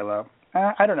I buy low?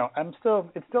 I don't know. It's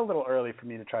still a little early for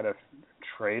me to try to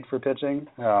trade for pitching.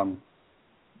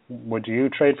 Would you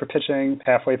trade for pitching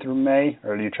halfway through May,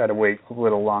 or do you try to wait a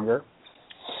little longer?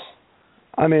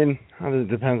 I mean, it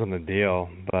depends on the deal,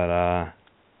 but I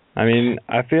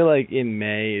feel like in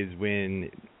May is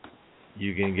when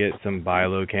you can get some buy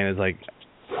low candidates. Like,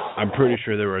 I'm pretty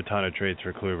sure there were a ton of trades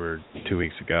for Kluber 2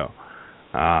 weeks ago,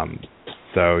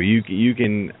 so you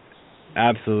can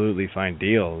absolutely find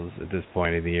deals at this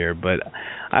point of the year. But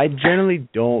I generally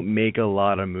don't make a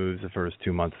lot of moves the first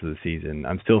 2 months of the season.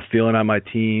 I'm still feeling out my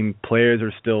team. Players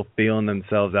are still feeling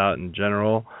themselves out in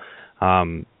general,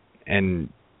 and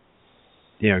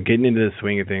getting into the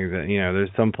swing of things, there's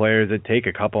some players that take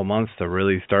a couple months to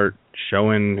really start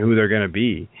showing who they're going to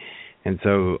be. And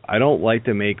so I don't like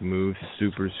to make moves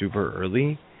super, super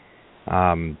early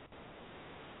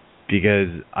because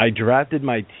I drafted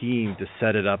my team to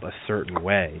set it up a certain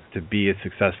way to be as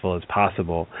successful as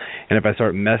possible. And if I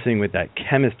start messing with that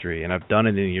chemistry, and I've done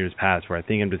it in years past where I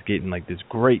think I'm just getting like this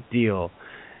great deal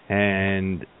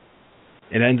and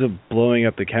it ends up blowing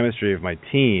up the chemistry of my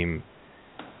team,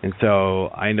 and so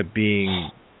I end up being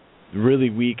really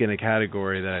weak in a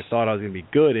category that I thought I was going to be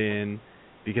good in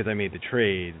because I made the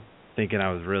trade, thinking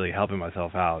I was really helping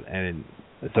myself out. And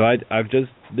so I've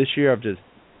just this year I've just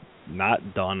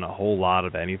not done a whole lot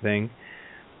of anything,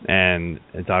 and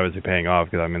it's obviously paying off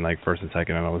because I'm in like first and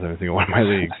second in almost every single one of my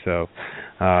leagues. So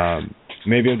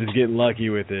maybe I'm just getting lucky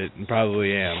with it, and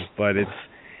probably am. But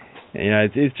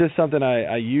it's just something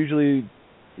I usually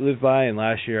live by, and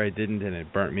last year I didn't, and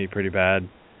it burnt me pretty bad.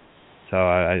 So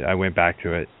I went back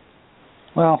to it.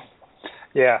 Well,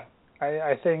 yeah,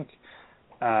 I think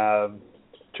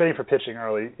trading for pitching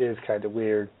early is kind of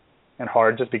weird and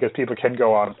hard just because people can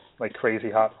go on like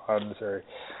crazy hot runs, or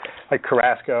like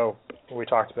Carrasco, who we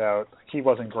talked about. He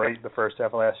wasn't great the first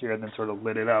half of last year and then sort of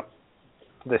lit it up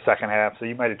the second half, so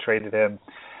you might have traded him.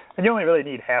 And you only really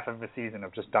need half of a season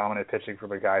of just dominant pitching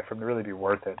from a guy for him to really be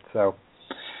worth it. So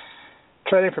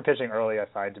trading for pitching early I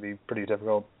find to be pretty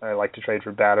difficult. I like to trade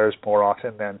for batters more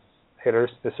often than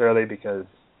hitters this early because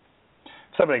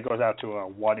if somebody goes out to a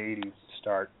 180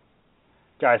 start,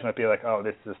 guys might be like, oh,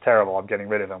 this is terrible, I'm getting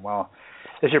rid of him. Well,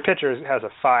 if your pitcher has a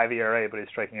 5 ERA but he's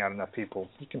striking out enough people,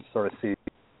 you can sort of see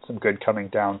some good coming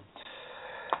down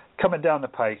the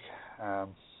pike.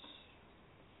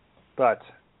 But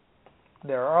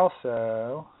there are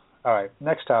also, all right,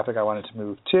 next topic I wanted to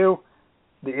move to,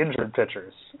 the injured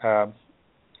pitchers.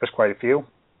 There's quite a few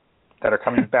that are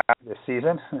coming back this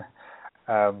season.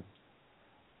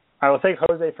 I will take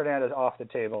Jose Fernandez off the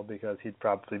table because he'd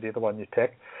probably be the one you'd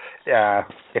pick.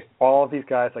 If all of these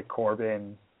guys like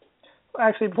Corbin,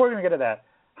 actually, before we even get to that,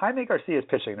 Jaime Garcia is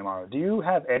pitching tomorrow. Do you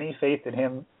have any faith in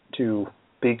him to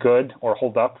be good or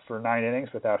hold up for 9 innings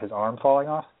without his arm falling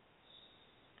off?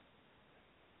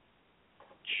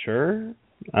 Sure.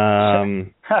 Not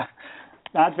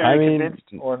very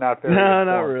convinced or not very No,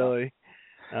 not really.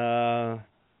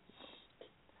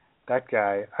 That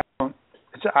guy, I'm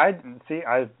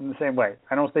the same way.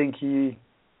 I don't think he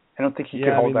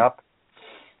can hold up.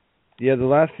 Yeah, the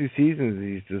last 2 seasons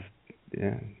he's just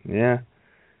yeah.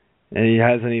 And he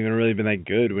hasn't even really been that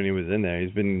good when he was in there.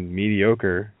 He's been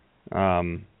mediocre.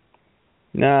 Somebody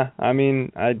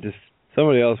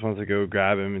else wants to go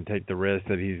grab him and take the risk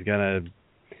that he's gonna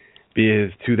be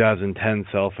his 2010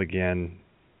 self again.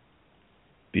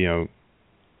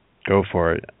 Go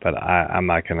for it. But I'm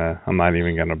not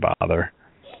even gonna bother.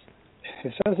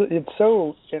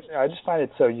 I just find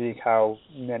it so unique how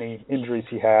many injuries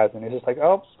he has, and it's just like,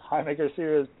 oh, Jaime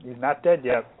Garcia, he's not dead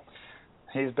yet.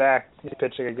 He's back. He's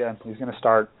pitching again. He's going to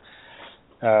start.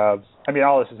 All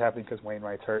this is happening because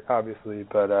Wainwright's hurt, obviously,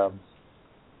 but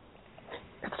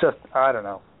it's just, I don't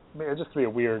know. It's just going to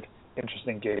be a weird,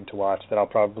 interesting game to watch that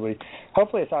hopefully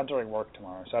it's on during work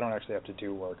tomorrow, so I don't actually have to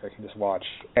do work. I can just watch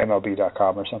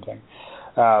MLB.com or something.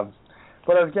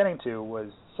 What I was getting to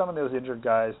was some of those injured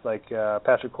guys like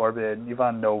Patrick Corbin,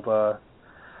 Ivan Nova.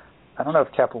 I don't know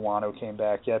if Capuano came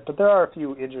back yet, but there are a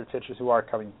few injured pitchers who are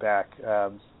coming back.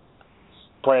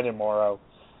 Brandon Morrow.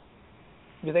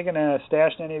 You thinking of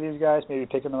stashing any of these guys? Maybe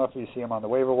picking them up if you see them on the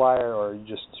waiver wire, or are you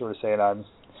just sort of saying I'm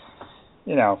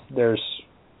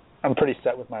pretty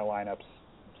set with my lineups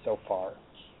so far?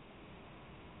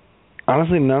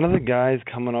 Honestly, none of the guys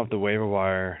coming off the waiver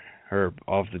wire or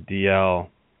off the DL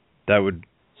that would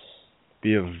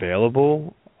be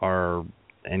available are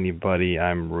anybody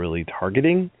I'm really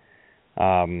targeting.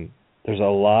 There's a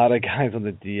lot of guys on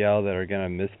the DL that are going to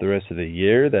miss the rest of the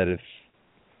year that if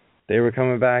they were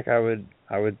coming back, I would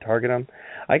target them.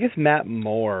 I guess Matt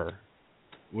Moore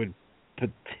would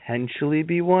potentially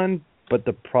be one, but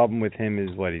the problem with him is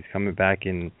he's coming back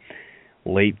in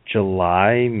late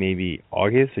July, maybe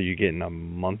August, so you're getting a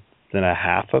month and a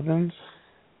half of him.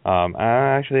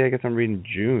 I guess I'm reading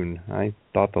June. I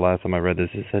thought the last time I read this,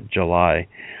 it said July.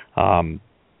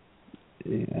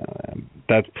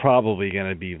 That's probably going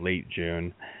to be late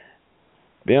June.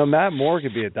 Matt Moore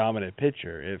could be a dominant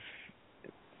pitcher. If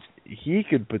he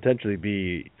could potentially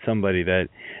be somebody that,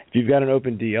 if you've got an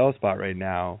open DL spot right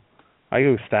now, I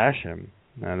go stash him.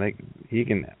 I think he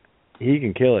can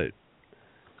kill it.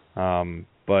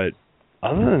 But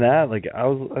other than that, I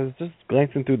was just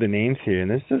glancing through the names here, and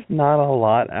there's just not a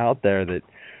lot out there that,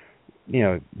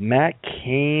 Matt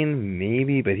Cain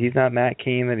maybe, but he's not Matt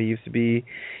Cain that he used to be.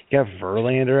 You got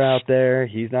Verlander out there.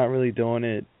 He's not really doing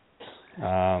it.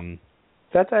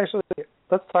 Let's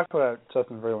talk about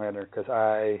Justin Verlander, because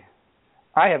I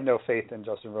have no faith in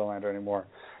Justin Verlander anymore.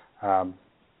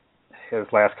 His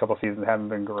last couple seasons haven't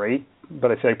been great,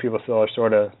 but I feel like people still are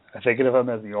sort of thinking of him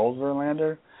as the old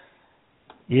Verlander.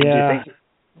 Yeah.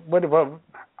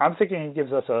 I'm thinking he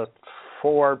gives us a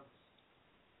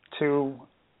 4.2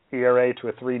 ERA to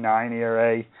a 3.9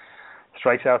 ERA,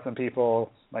 strikes out some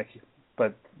people.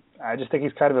 But I just think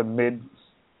he's kind of a mid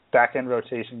back end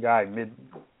rotation guy, mid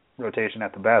rotation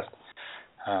at the best.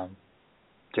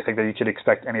 Do you think that you could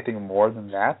expect anything more than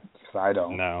that? Because I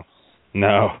don't. No.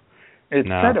 It's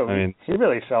kind of, he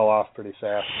really fell off pretty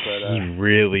fast. But, he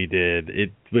really did.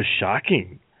 It was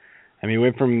shocking. I mean, he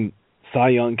went from Cy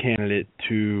Young candidate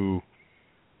to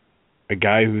a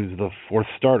guy who's the fourth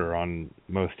starter on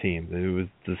most teams. It was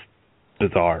just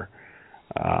bizarre.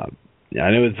 I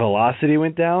know his velocity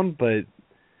went down, but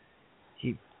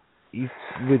he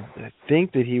would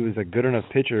think that he was a good enough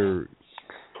pitcher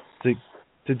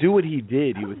to do what he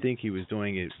did. You would think he was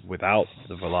doing it without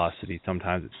the velocity.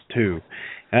 Sometimes it's two.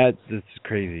 That's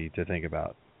crazy to think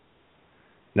about.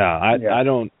 No, I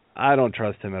don't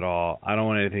trust him at all. I don't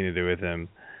want anything to do with him.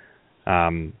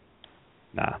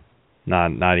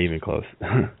 Not even close.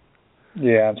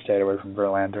 Yeah, I'm staying away from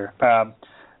Verlander.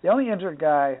 The only injured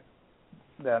guy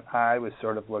that I was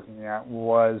sort of looking at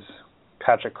was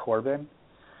Patrick Corbin.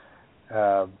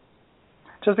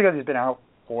 Just because he's been out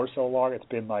for so long, it's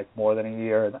been like more than a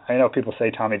year. And I know people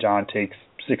say Tommy John takes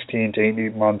 16 to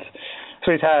 18 months.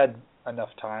 So he's had enough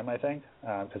time, I think,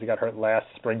 because he got hurt last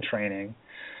spring training.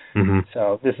 Mm-hmm.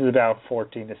 So this is about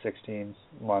 14 to 16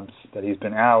 months that he's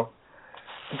been out.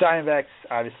 The Diamondbacks,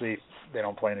 obviously, they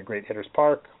don't play in a great hitter's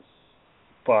park,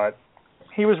 but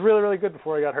he was really, really good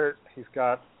before he got hurt. He's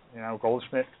got,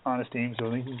 Goldschmidt on his team,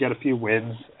 so he can get a few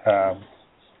wins.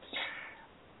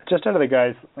 Just out of the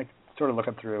guys, sort of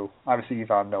looking through, obviously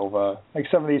Ivan Nova,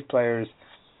 some of these players,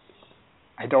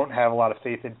 I don't have a lot of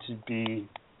faith in to be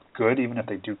good, even if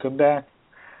they do come back.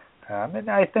 And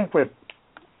I think with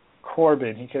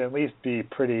Corbin, he could at least be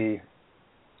pretty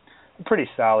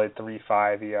solid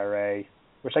 3.5 ERA,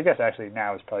 which I guess actually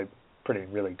now is probably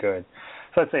really good.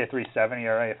 So let's say a 3.7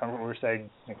 ERA, if we're saying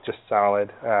just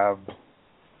solid.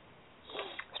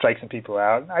 Strike some people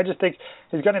out. I just think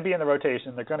he's going to be in the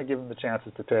rotation. They're going to give him the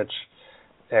chances to pitch,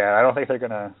 and I don't think they're going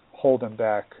to hold him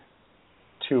back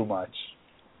too much.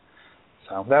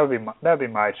 So that would be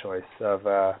my choice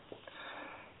of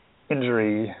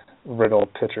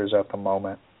injury-riddled pitchers at the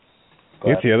moment. I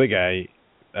guess the other guy,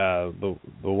 the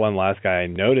one last guy I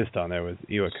noticed on there was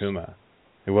Iwakuma.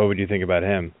 What would you think about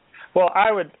him? Well,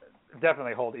 I would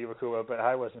definitely hold Iwakuma, but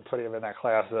I wasn't putting him in that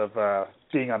class of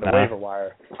being on the waiver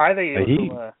wire. I think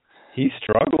Iwakuma... He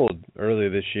struggled early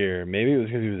this year. Maybe it was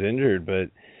because he was injured,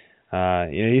 but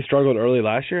he struggled early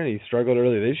last year and he struggled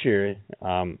early this year.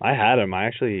 I had him. I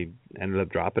actually ended up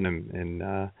dropping him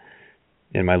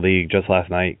in my league just last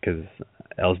night because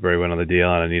Ellsbury went on the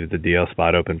DL and I needed the DL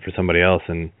spot open for somebody else.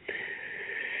 And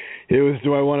it was,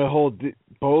 do I want to hold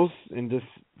both and just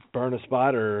burn a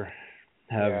spot or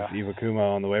have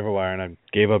Iwakuma on the waiver wire? And I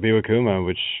gave up Iwakuma,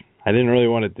 which I didn't really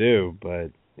want to do,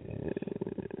 but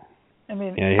he's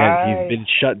been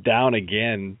shut down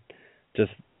again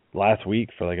just last week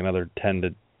for another 10 to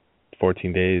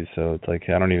 14 days. So it's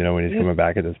I don't even know when he's coming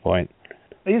back at this point.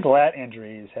 These lat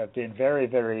injuries have been very,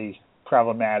 very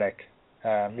problematic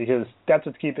because that's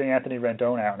what's keeping Anthony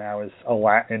Rendon out now is a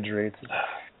lat injury.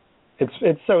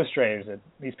 It's so strange that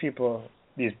these people,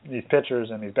 these pitchers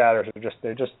and these batters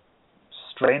they're just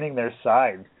straining their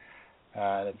side.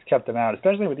 It's kept them out,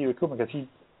 especially with Iwakuma because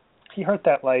he hurt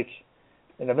that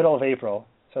in the middle of April,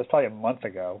 so it's probably a month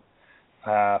ago.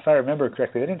 If I remember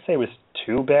correctly, they didn't say it was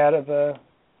too bad of a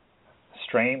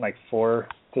strain, 4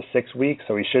 to 6 weeks,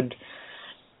 so he should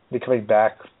be coming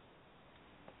back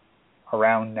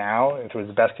around now, if it was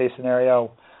the best case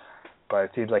scenario. But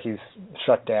it seems like he's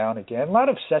shut down again. A lot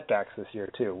of setbacks this year,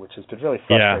 too, which has been really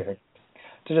frustrating.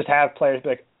 Yeah. To just have players be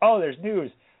like, oh, there's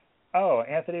news. Oh,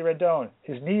 Anthony Rendon,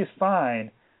 his knee's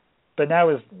fine, but now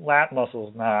his lat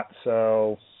muscle's not,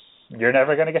 so you're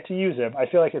never going to get to use him. I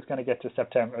feel like it's going to get to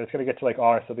September. Or it's going to get to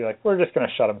August. They'll be like, we're just going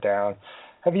to shut him down.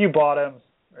 Have you bought him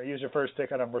or used your first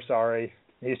pick on him? We're sorry.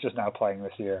 He's just not playing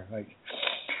this year.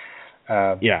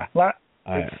 I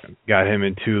got him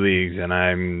in 2 leagues, and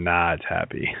I'm not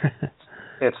happy.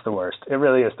 It's the worst. It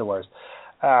really is the worst.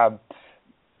 But,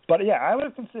 I would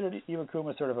have considered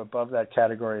Iwakuma sort of above that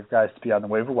category of guys to be on the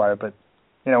waiver wire. But,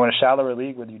 in a shallower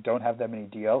league when you don't have that many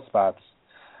DL spots,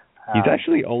 he's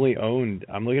actually only owned,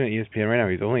 I'm looking at ESPN right now,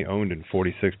 he's only owned in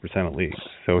 46% of leagues.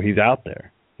 So he's out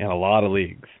there in a lot of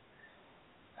leagues.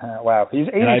 Wow. He's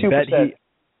 82%.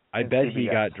 I bet he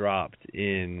got dropped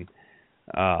in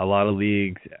a lot of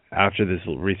leagues after this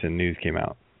recent news came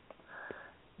out.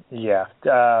 Yeah.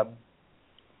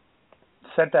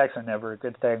 Setbacks are never a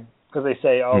good thing because they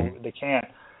say, they can't.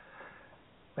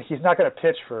 He's not going to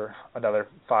pitch for another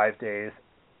 5 days.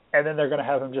 and then they're going to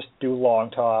have him just do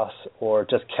long toss or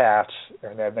just catch,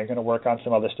 and then they're going to work on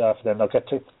some other stuff. Then they'll get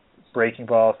to breaking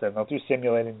balls, then they'll do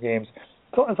simulating games.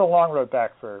 So it's a long road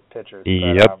back for pitchers.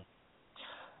 Yep. But,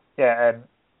 yeah, and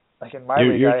like in my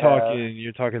league, you're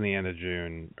talking the end of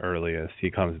June earliest.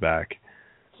 He comes back.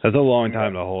 That's a long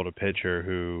time to hold a pitcher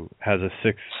who has a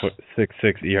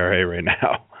 6.66 ERA right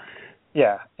now.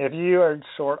 Yeah, if you are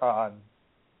short on,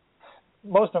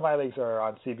 most of my leagues are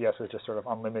on CBS, which is sort of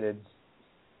unlimited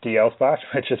DL spots,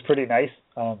 which is pretty nice.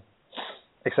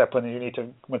 Except when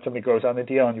when somebody goes on the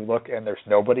DL and you look and there's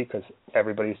nobody because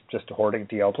everybody's just hoarding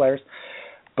DL players.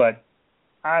 But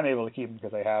I'm able to keep them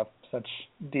because I have such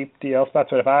deep DL spots.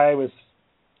 But if I was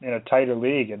in a tighter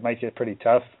league, it might get pretty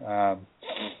tough.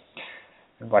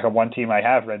 Like a one team I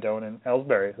have, Rendon and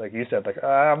Ellsbury, like you said, like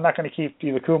I'm not going to keep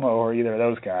either Kuma or either of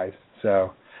those guys.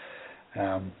 So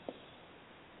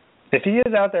if he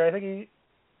is out there, I think he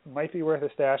might be worth a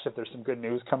stash if there's some good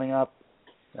news coming up.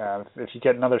 If you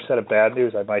get another set of bad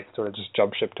news, I might sort of just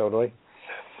jump ship totally.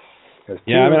 Like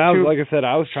I said,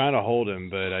 I was trying to hold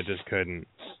him, but I just couldn't.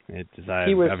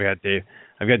 I've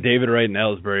got David Wright and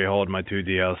Ellsbury holding my 2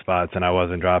 DL spots, and I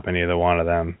wasn't dropping either one of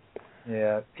them.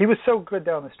 Yeah, he was so good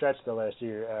down the stretch though last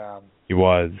year. He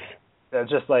was.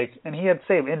 Just like, and he had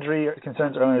same injury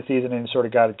concerns early in the season and sort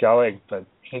of got it going, but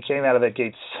he came out of that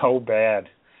gate so bad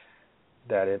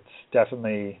that he's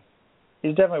definitely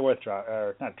worth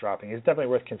not dropping. He's definitely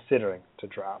worth considering to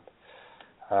drop.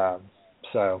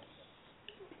 So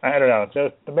I don't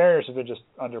know. The Mariners have been just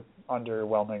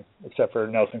underwhelming, except for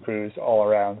Nelson Cruz all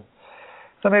around.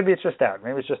 So maybe it's just that.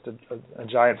 Maybe it's just a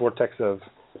giant vortex of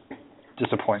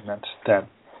disappointment that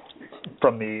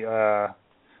from the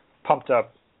pumped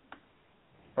up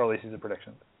early season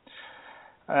predictions.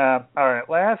 All right,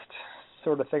 last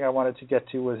sort of thing I wanted to get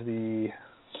to was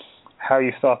how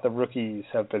you thought the rookies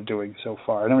have been doing so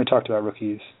far. I know we talked about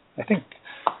rookies, I think,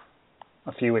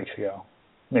 a few weeks ago.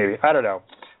 Maybe. I don't know.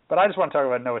 But I just want to talk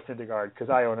about Noah Syndergaard because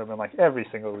I own him in like every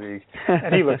single league.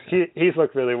 And he's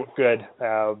looked really good.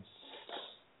 I'm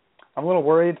a little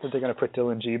worried that they're going to put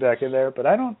Dylan G back in there, but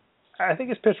I think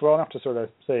he's pitched well enough to sort of,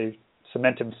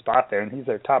 cement him spot there, and he's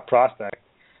their top prospect.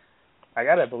 I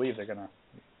got to believe they're going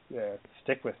to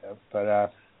stick with him.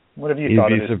 But what have you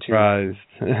thought of this? You'd be surprised.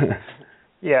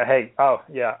 Yeah, hey,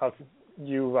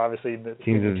 you obviously, the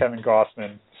Kevin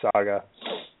Gausman saga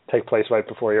take place right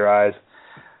before your eyes.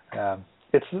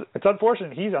 It's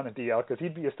unfortunate he's on the DL because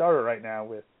he'd be a starter right now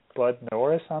with Bud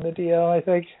Norris on the DL, I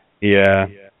think. Yeah.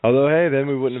 Although, hey, then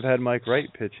we wouldn't have had Mike Wright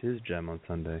pitch his gem on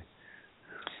Sunday.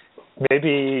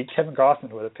 Maybe Kevin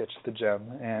Gausman would have pitched the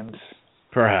gem. And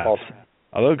perhaps.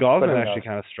 Although Gausman actually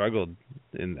kind of struggled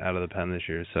out of the pen this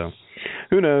year, so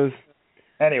who knows?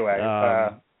 Anyway,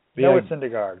 Noah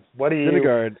Syndergaard. What do you think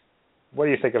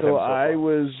of him so far? I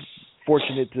was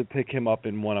fortunate to pick him up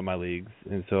in one of my leagues,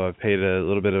 and so I've paid a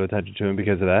little bit of attention to him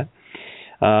because of that.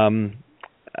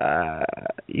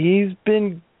 He's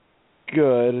been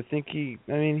good. I think he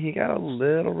got a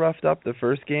little roughed up the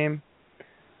first game.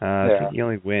 I think he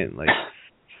only went like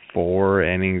 4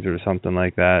 innings or something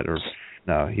like that, or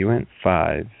no, he went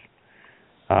 5.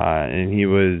 And he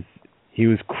was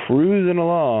cruising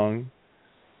along,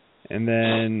 and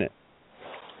then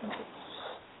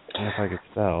if I could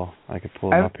spell, I could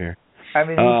pull him up here. I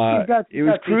mean, he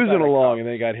was cruising along, and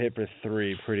then got hit for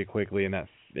 3 pretty quickly in that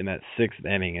 6th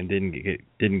inning, and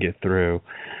didn't get through.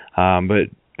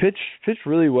 But pitched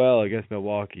really well against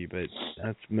Milwaukee, but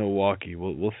that's Milwaukee.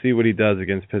 We'll see what he does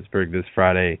against Pittsburgh this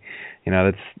Friday.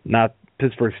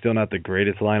 Pittsburgh's still not the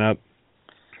greatest lineup,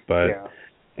 but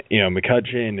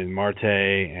McCutchen and Marte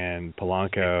and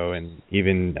Polanco and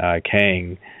even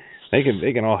Kang, they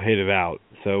can all hit it out.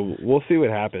 So we'll see what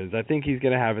happens. I think he's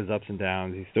going to have his ups and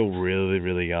downs. He's still really,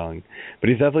 really young, but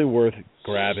he's definitely worth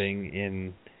grabbing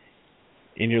in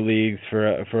your leagues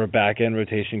for a back end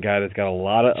rotation guy that's got a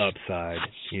lot of upside.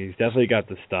 He's definitely got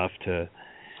the stuff to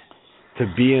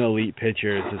be an elite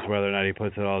pitcher. It's just whether or not he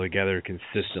puts it all together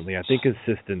consistently. I think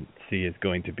consistency is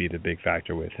going to be the big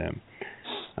factor with him.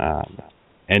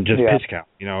 And just pitch count.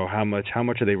 How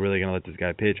much are they really going to let this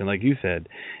guy pitch? And like you said,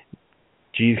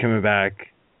 G's coming back,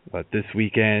 this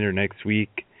weekend or next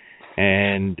week?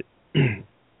 And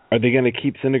are they going to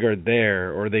keep Syndergaard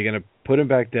there, or are they going to put him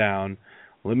back down,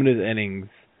 limit his innings,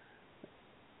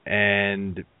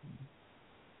 and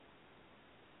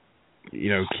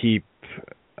keep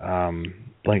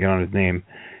blanking on his name,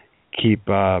 keep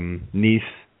Neese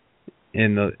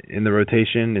in the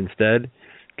rotation instead?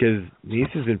 Because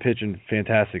Neese has been pitching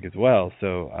fantastic as well,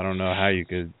 so I don't know how you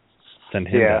could send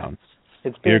him down.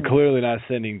 it's been. You're clearly not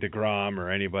sending DeGrom or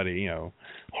anybody,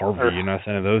 Harvey. You're not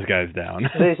sending those guys down.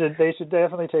 They should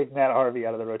definitely take Matt Harvey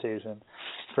out of the rotation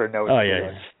for no. Oh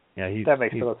yeah. That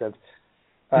makes total sense.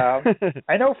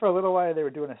 I know for a little while they were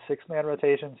doing a 6-man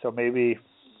rotation, so maybe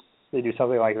they do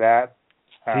something like that.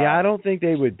 Yeah, I don't think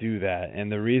they would do that,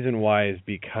 and the reason why is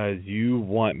because you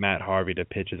want Matt Harvey to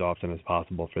pitch as often as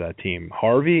possible for that team.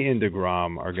 Harvey and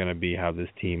DeGrom are going to be how this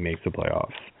team makes the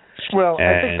playoffs. Well,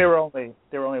 I think they were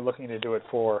only looking to do it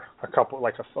for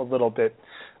a little bit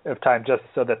of time, just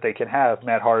so that they can have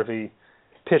Matt Harvey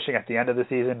pitching at the end of the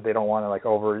season. They don't want to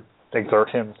overexert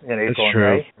him in April and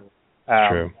May.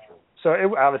 That's true. So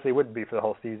it obviously wouldn't be for the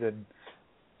whole season,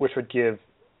 which would give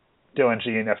Dylan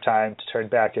G enough time to turn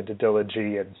back into Dylan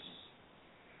G and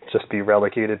just be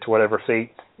relegated to whatever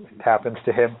fate happens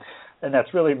to him. And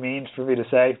that's really mean for me to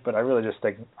say, but I really just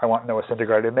think I want Noah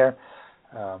Syndergaard in there.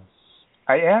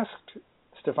 I asked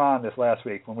Stefan this last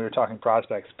week when we were talking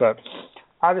prospects, but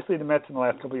obviously the Mets in the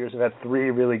last couple of years have had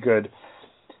 3 really good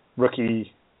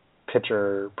rookie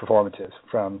pitcher performances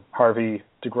from Harvey,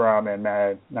 DeGrom, and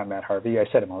not Matt Harvey. I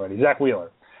said him already. Zach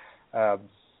Wheeler.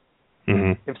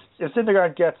 If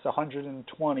Syndergaard gets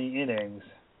 120 innings,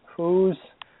 whose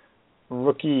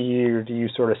rookie year do you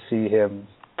sort of see him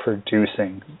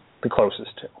producing the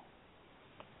closest to?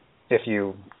 If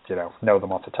you know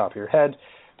them off the top of your head,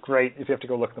 great. If you have to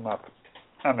go look them up,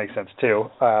 that makes sense too.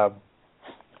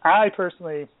 I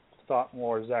personally thought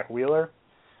more Zach Wheeler.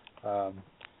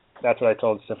 That's what I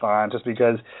told Stefan, just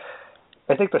because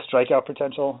I think the strikeout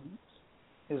potential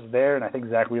is there, and I think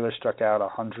Zach Wheeler struck out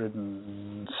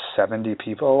 170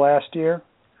 people last year,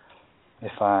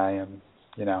 if I am,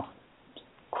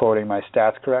 quoting my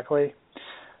stats correctly.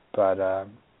 But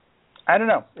I don't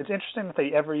know. It's interesting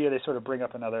that every year they sort of bring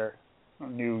up another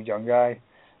new young guy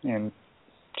and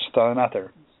just throw him out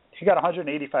there. He got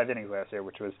 185 innings last year,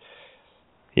 which was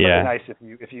really nice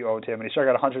if you owned him, and he struck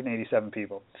out 187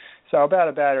 people. So about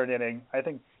a batter an inning. I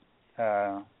think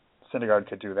Syndergaard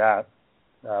could do that.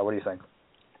 What do you think?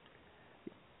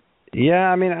 Yeah,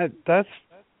 I mean that's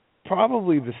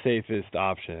probably the safest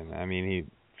option. I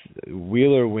mean,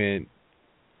 Wheeler went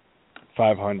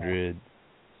 500,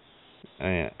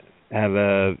 had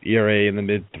a ERA in the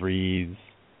mid 3s.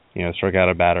 Struck out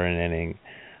a batter an inning.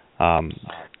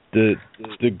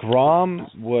 The Grom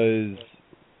was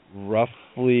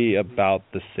roughly about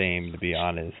the same, to be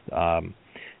honest.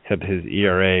 Except his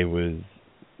ERA was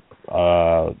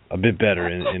a bit better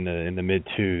in the mid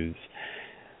 2s.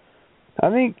 I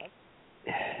think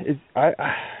it's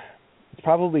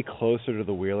probably closer to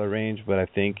the Wheeler range, but I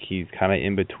think he's kind of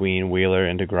in between Wheeler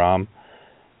and DeGrom.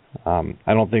 I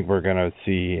don't think we're gonna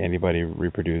see anybody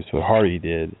reproduce what Harvey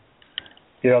did.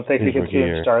 You don't think we can see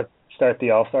him start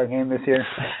the All-Star game this year?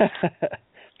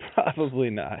 Probably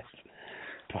not.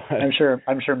 But I'm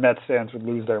sure Mets fans would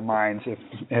lose their minds if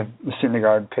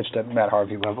Syndergaard pitched at Matt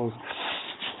Harvey levels.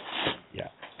 Yeah,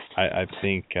 I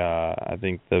think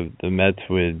the Mets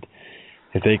would,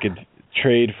 if they could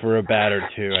trade for a bat or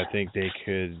two, I think they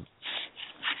could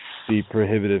be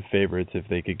prohibitive favorites if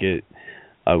they could get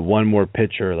one more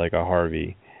pitcher like a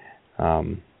Harvey.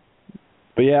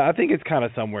 But yeah, I think it's kind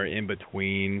of somewhere in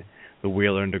between the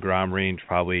Wheeler and DeGrom range,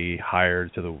 probably higher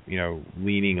to the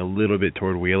leaning a little bit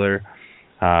toward Wheeler,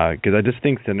 because I just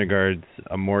think Syndergaard's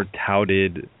a more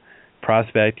touted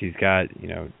prospect. He's got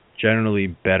generally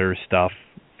better stuff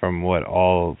from what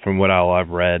I've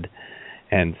read,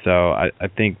 and so I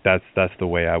think that's the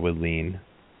way I would lean.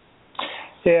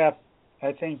 Yeah,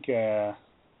 I think I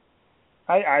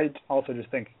also just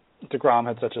think DeGrom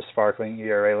had such a sparkling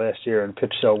ERA last year and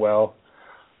pitched so well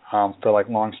for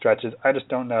long stretches. I just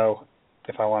don't know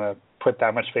if I want to put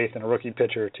that much faith in a rookie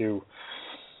pitcher to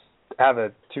have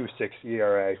a 2.6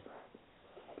 ERA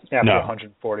after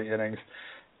 140 innings.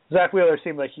 Zach Wheeler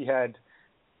seemed like he had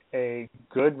a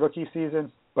good rookie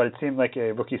season, but it seemed like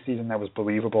a rookie season that was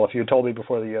believable. If you had told me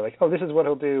before the year, this is what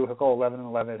he'll do, he'll go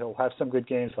 11-11, he'll have some good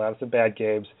games, he'll have some bad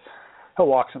games, he'll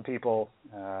walk some people.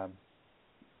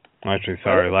 Actually,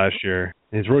 sorry, last year,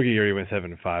 his rookie year he went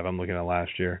 7-5. I'm looking at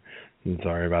last year. I'm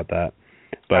sorry about that.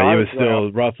 But he was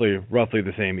still roughly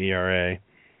the same ERA.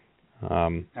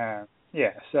 So,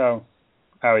 yeah.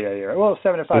 Well,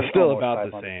 7-5 is still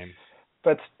about the same.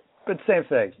 But same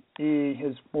thing.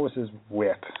 What was his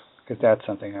WHIP? Because that's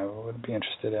something I would be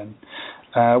interested in.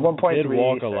 1.3. He did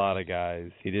walk a lot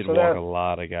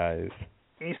of guys.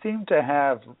 He seemed to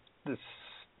have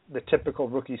the typical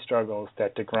rookie struggles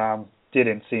that DeGrom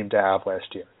didn't seem to have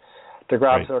last year.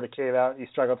 DeGrom sort of came out. He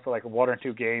struggled for 1 or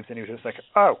 2 games, and he was just like,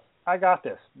 "Oh, I got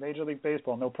this. Major League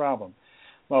Baseball, no problem."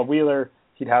 Well, Wheeler,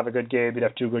 he'd have a good game, he'd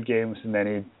have 2 good games, and then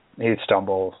he'd he'd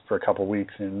stumble for a couple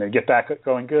weeks, and they'd get back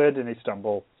going good, and he'd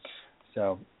stumble.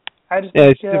 So I just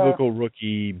think, it's typical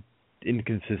rookie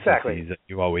inconsistencies that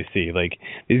you always see. Like,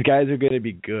 these guys are going to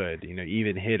be good,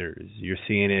 even hitters. You're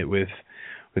seeing it with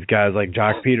guys like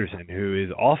Jock Peterson, who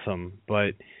is awesome,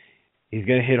 but he's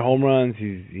going to hit home runs.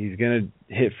 He's going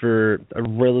to hit for a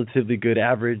relatively good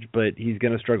average, but he's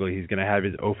going to struggle. He's going to have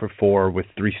his 0 for 4 with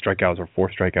 3 strikeouts or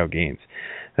 4 strikeout games.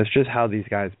 That's just how these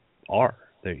guys are.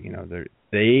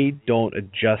 They don't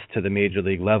adjust to the major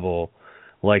league level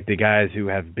like the guys who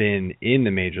have been in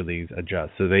the major leagues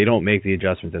adjust. So they don't make the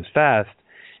adjustments as fast,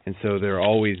 and so they're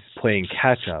always playing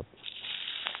catch up.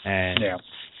 And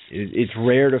it's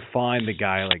rare to find the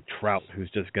guy like Trout who's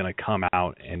just going to come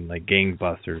out and like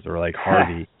gangbusters, or like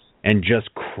Harvey and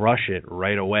just crush it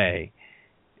right away.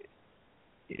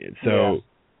 So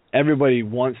everybody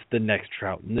wants the next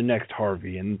Trout and the next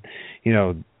Harvey and,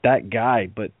 that guy,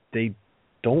 but they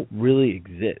don't really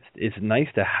exist. It's nice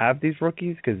to have these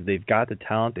rookies because they've got the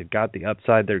talent, they've got the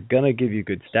upside, they're going to give you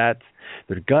good stats,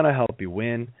 they're going to help you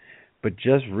win. But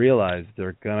just realize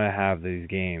they're going to have these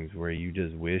games where you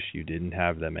just wish you didn't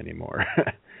have them anymore.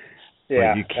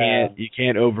 But you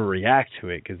can't overreact to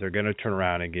it, because they're going to turn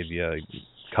around and give you a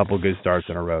couple good starts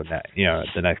in a row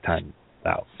the next time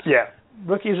out. Yeah,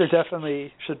 rookies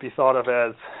definitely should be thought of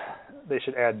as they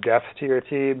should add depth to your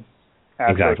team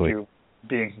as exactly. like you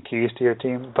being keys to your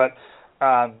team. But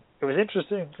it was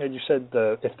interesting that you said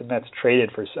if the Mets traded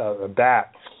for a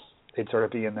bat, they'd sort of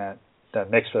be in that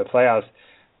mix for the playoffs.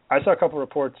 I saw a couple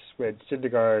reports when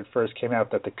Syndergaard first came out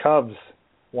that the Cubs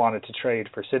wanted to trade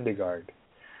for Syndergaard.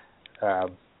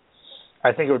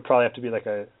 I think it would probably have to be like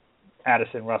a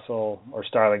Addison Russell or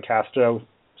Starlin Castro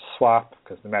swap,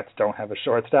 because the Mets don't have a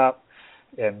shortstop,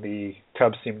 and the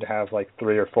Cubs seem to have like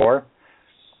 3 or 4.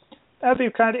 That'd be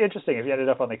kind of interesting if you ended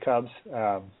up on the Cubs,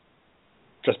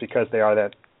 just because they are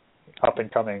that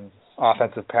up-and-coming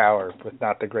offensive power with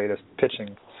not the greatest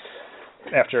pitching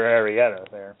after Arrieta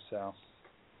there, so...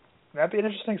 That'd be an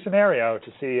interesting scenario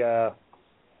to see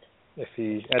if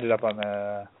he ended up in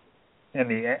the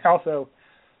NL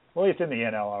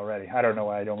already. I don't know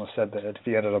why I almost said that if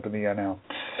he ended up in the NL.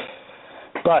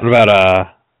 But what about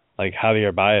like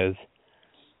Javier Baez?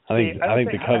 I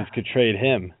think the Cubs could trade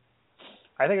him.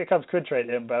 I think the Cubs could trade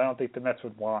him, but I don't think the Mets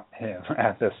would want him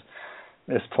at this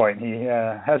point. He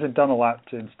hasn't done a lot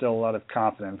to instill a lot of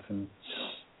confidence, and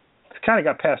it's kind of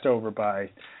got passed over by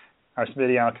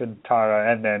Arcidian,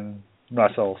 Alcantara, and then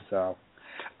Russell. So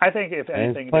I think if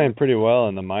anything, he's playing pretty well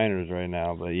in the minors right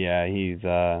now. But yeah, he's.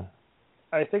 I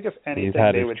think if anything, he's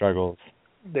had his struggles.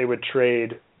 They would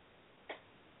trade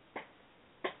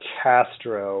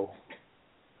Castro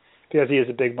because he is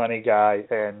a big money guy,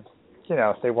 and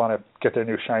if they want to get their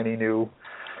new shiny new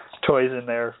toys in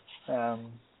there,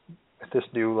 this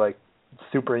new like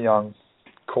super young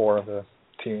core of the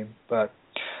team, but.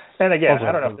 And again, also,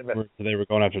 I don't know if they were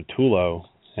going after Tulo,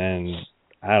 and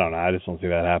I don't know. I just don't see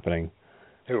that happening.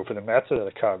 Who, for the Mets or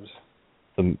the Cubs?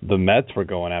 The Mets were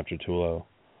going after Tulo.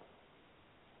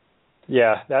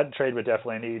 Yeah, that trade would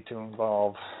definitely need to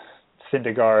involve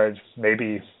Syndergaard,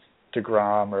 maybe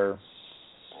DeGrom or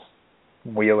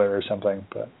Wheeler or something.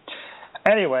 But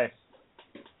anyway,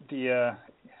 the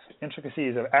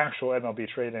intricacies of actual MLB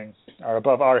trading are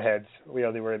above our heads. We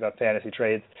only worry about fantasy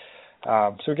trades.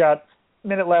 So we got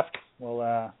minute left. We'll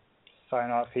sign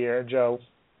off here. Joe,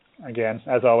 again,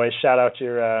 as always, shout out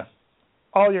your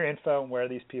all your info and where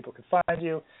these people can find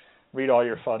you. Read all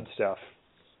your fun stuff.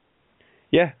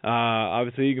 Yeah,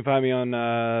 obviously you can find me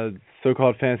on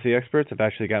So-Called Fantasy Experts. I've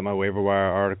actually got my waiver wire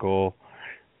article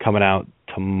coming out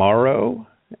tomorrow,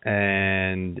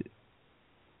 and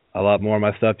a lot more of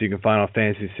my stuff you can find on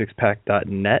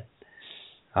fantasysixpack.net.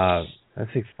 I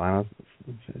think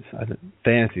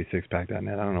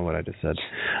fantasysixpack.net. I don't know what I just said.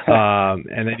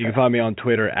 And then you can find me on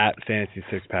Twitter at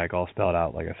fantasysixpack, all spelled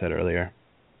out like I said earlier.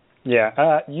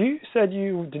 Yeah. You said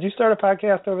did you start a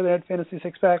podcast over there at Fantasy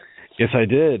Six Pack? Yes, I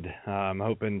did. I'm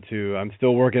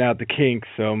still working out the kinks,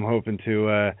 so I'm hoping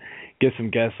to get some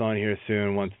guests on here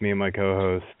soon once me and my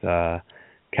co-host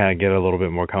kind of get a little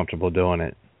bit more comfortable doing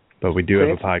it. But we do have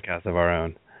a podcast of our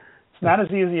own. It's not as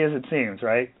easy as it seems,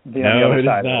 right? No, it is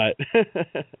not.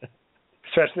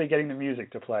 Especially getting the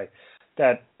music to play.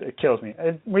 It kills me.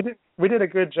 We did a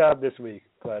good job this week,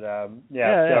 but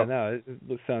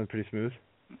it sounds pretty smooth.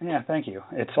 Yeah, thank you.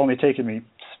 It's only taken me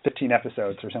 15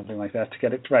 episodes or something like that to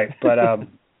get it right. But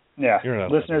yeah,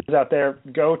 listeners out there,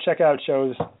 go check out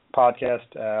Joe's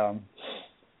podcast.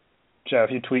 Joe,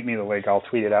 if you tweet me the link, I'll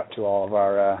tweet it out to all of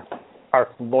our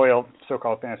loyal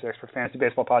so-called fantasy expert fantasy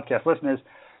baseball podcast listeners.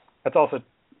 That's also,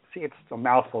 it's a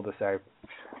mouthful to say.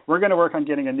 We're going to work on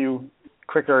getting a new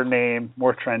quicker name,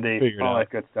 more trendy, all that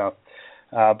good stuff.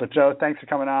 But Joe, thanks for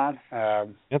coming on.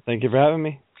 Thank you for having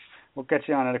me. We'll get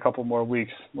you on in a couple more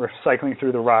weeks. We're cycling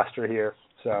through the roster here,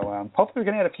 so hopefully we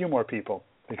can add a few more people,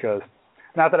 because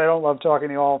not that I don't love talking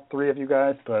to all three of you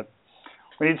guys, but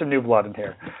we need some new blood in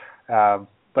here.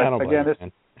 But again,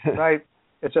 right,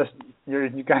 it's just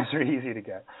you guys are easy to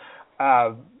get.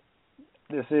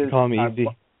 This is call me easy.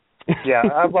 Yeah,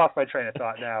 I've lost my train of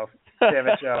thought now. Damn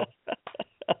it, Joe.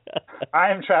 I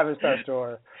am Travis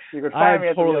Pastor. You can find me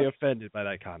at totally offended by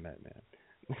that comment,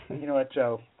 man. You know what,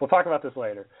 Joe? We'll talk about this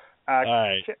later. All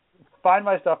right. Find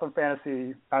my stuff on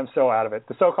fantasy. I'm so out of it.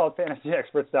 The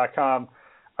SoCalledFantasyExperts.com.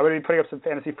 I'm going to be putting up some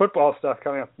fantasy football stuff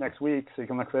coming up next week, so you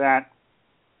can look for that.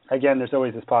 Again, there's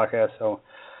always this podcast, so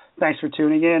thanks for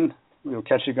tuning in. We'll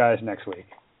catch you guys next week.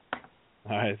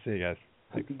 All right. See you guys.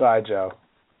 Bye, Joe.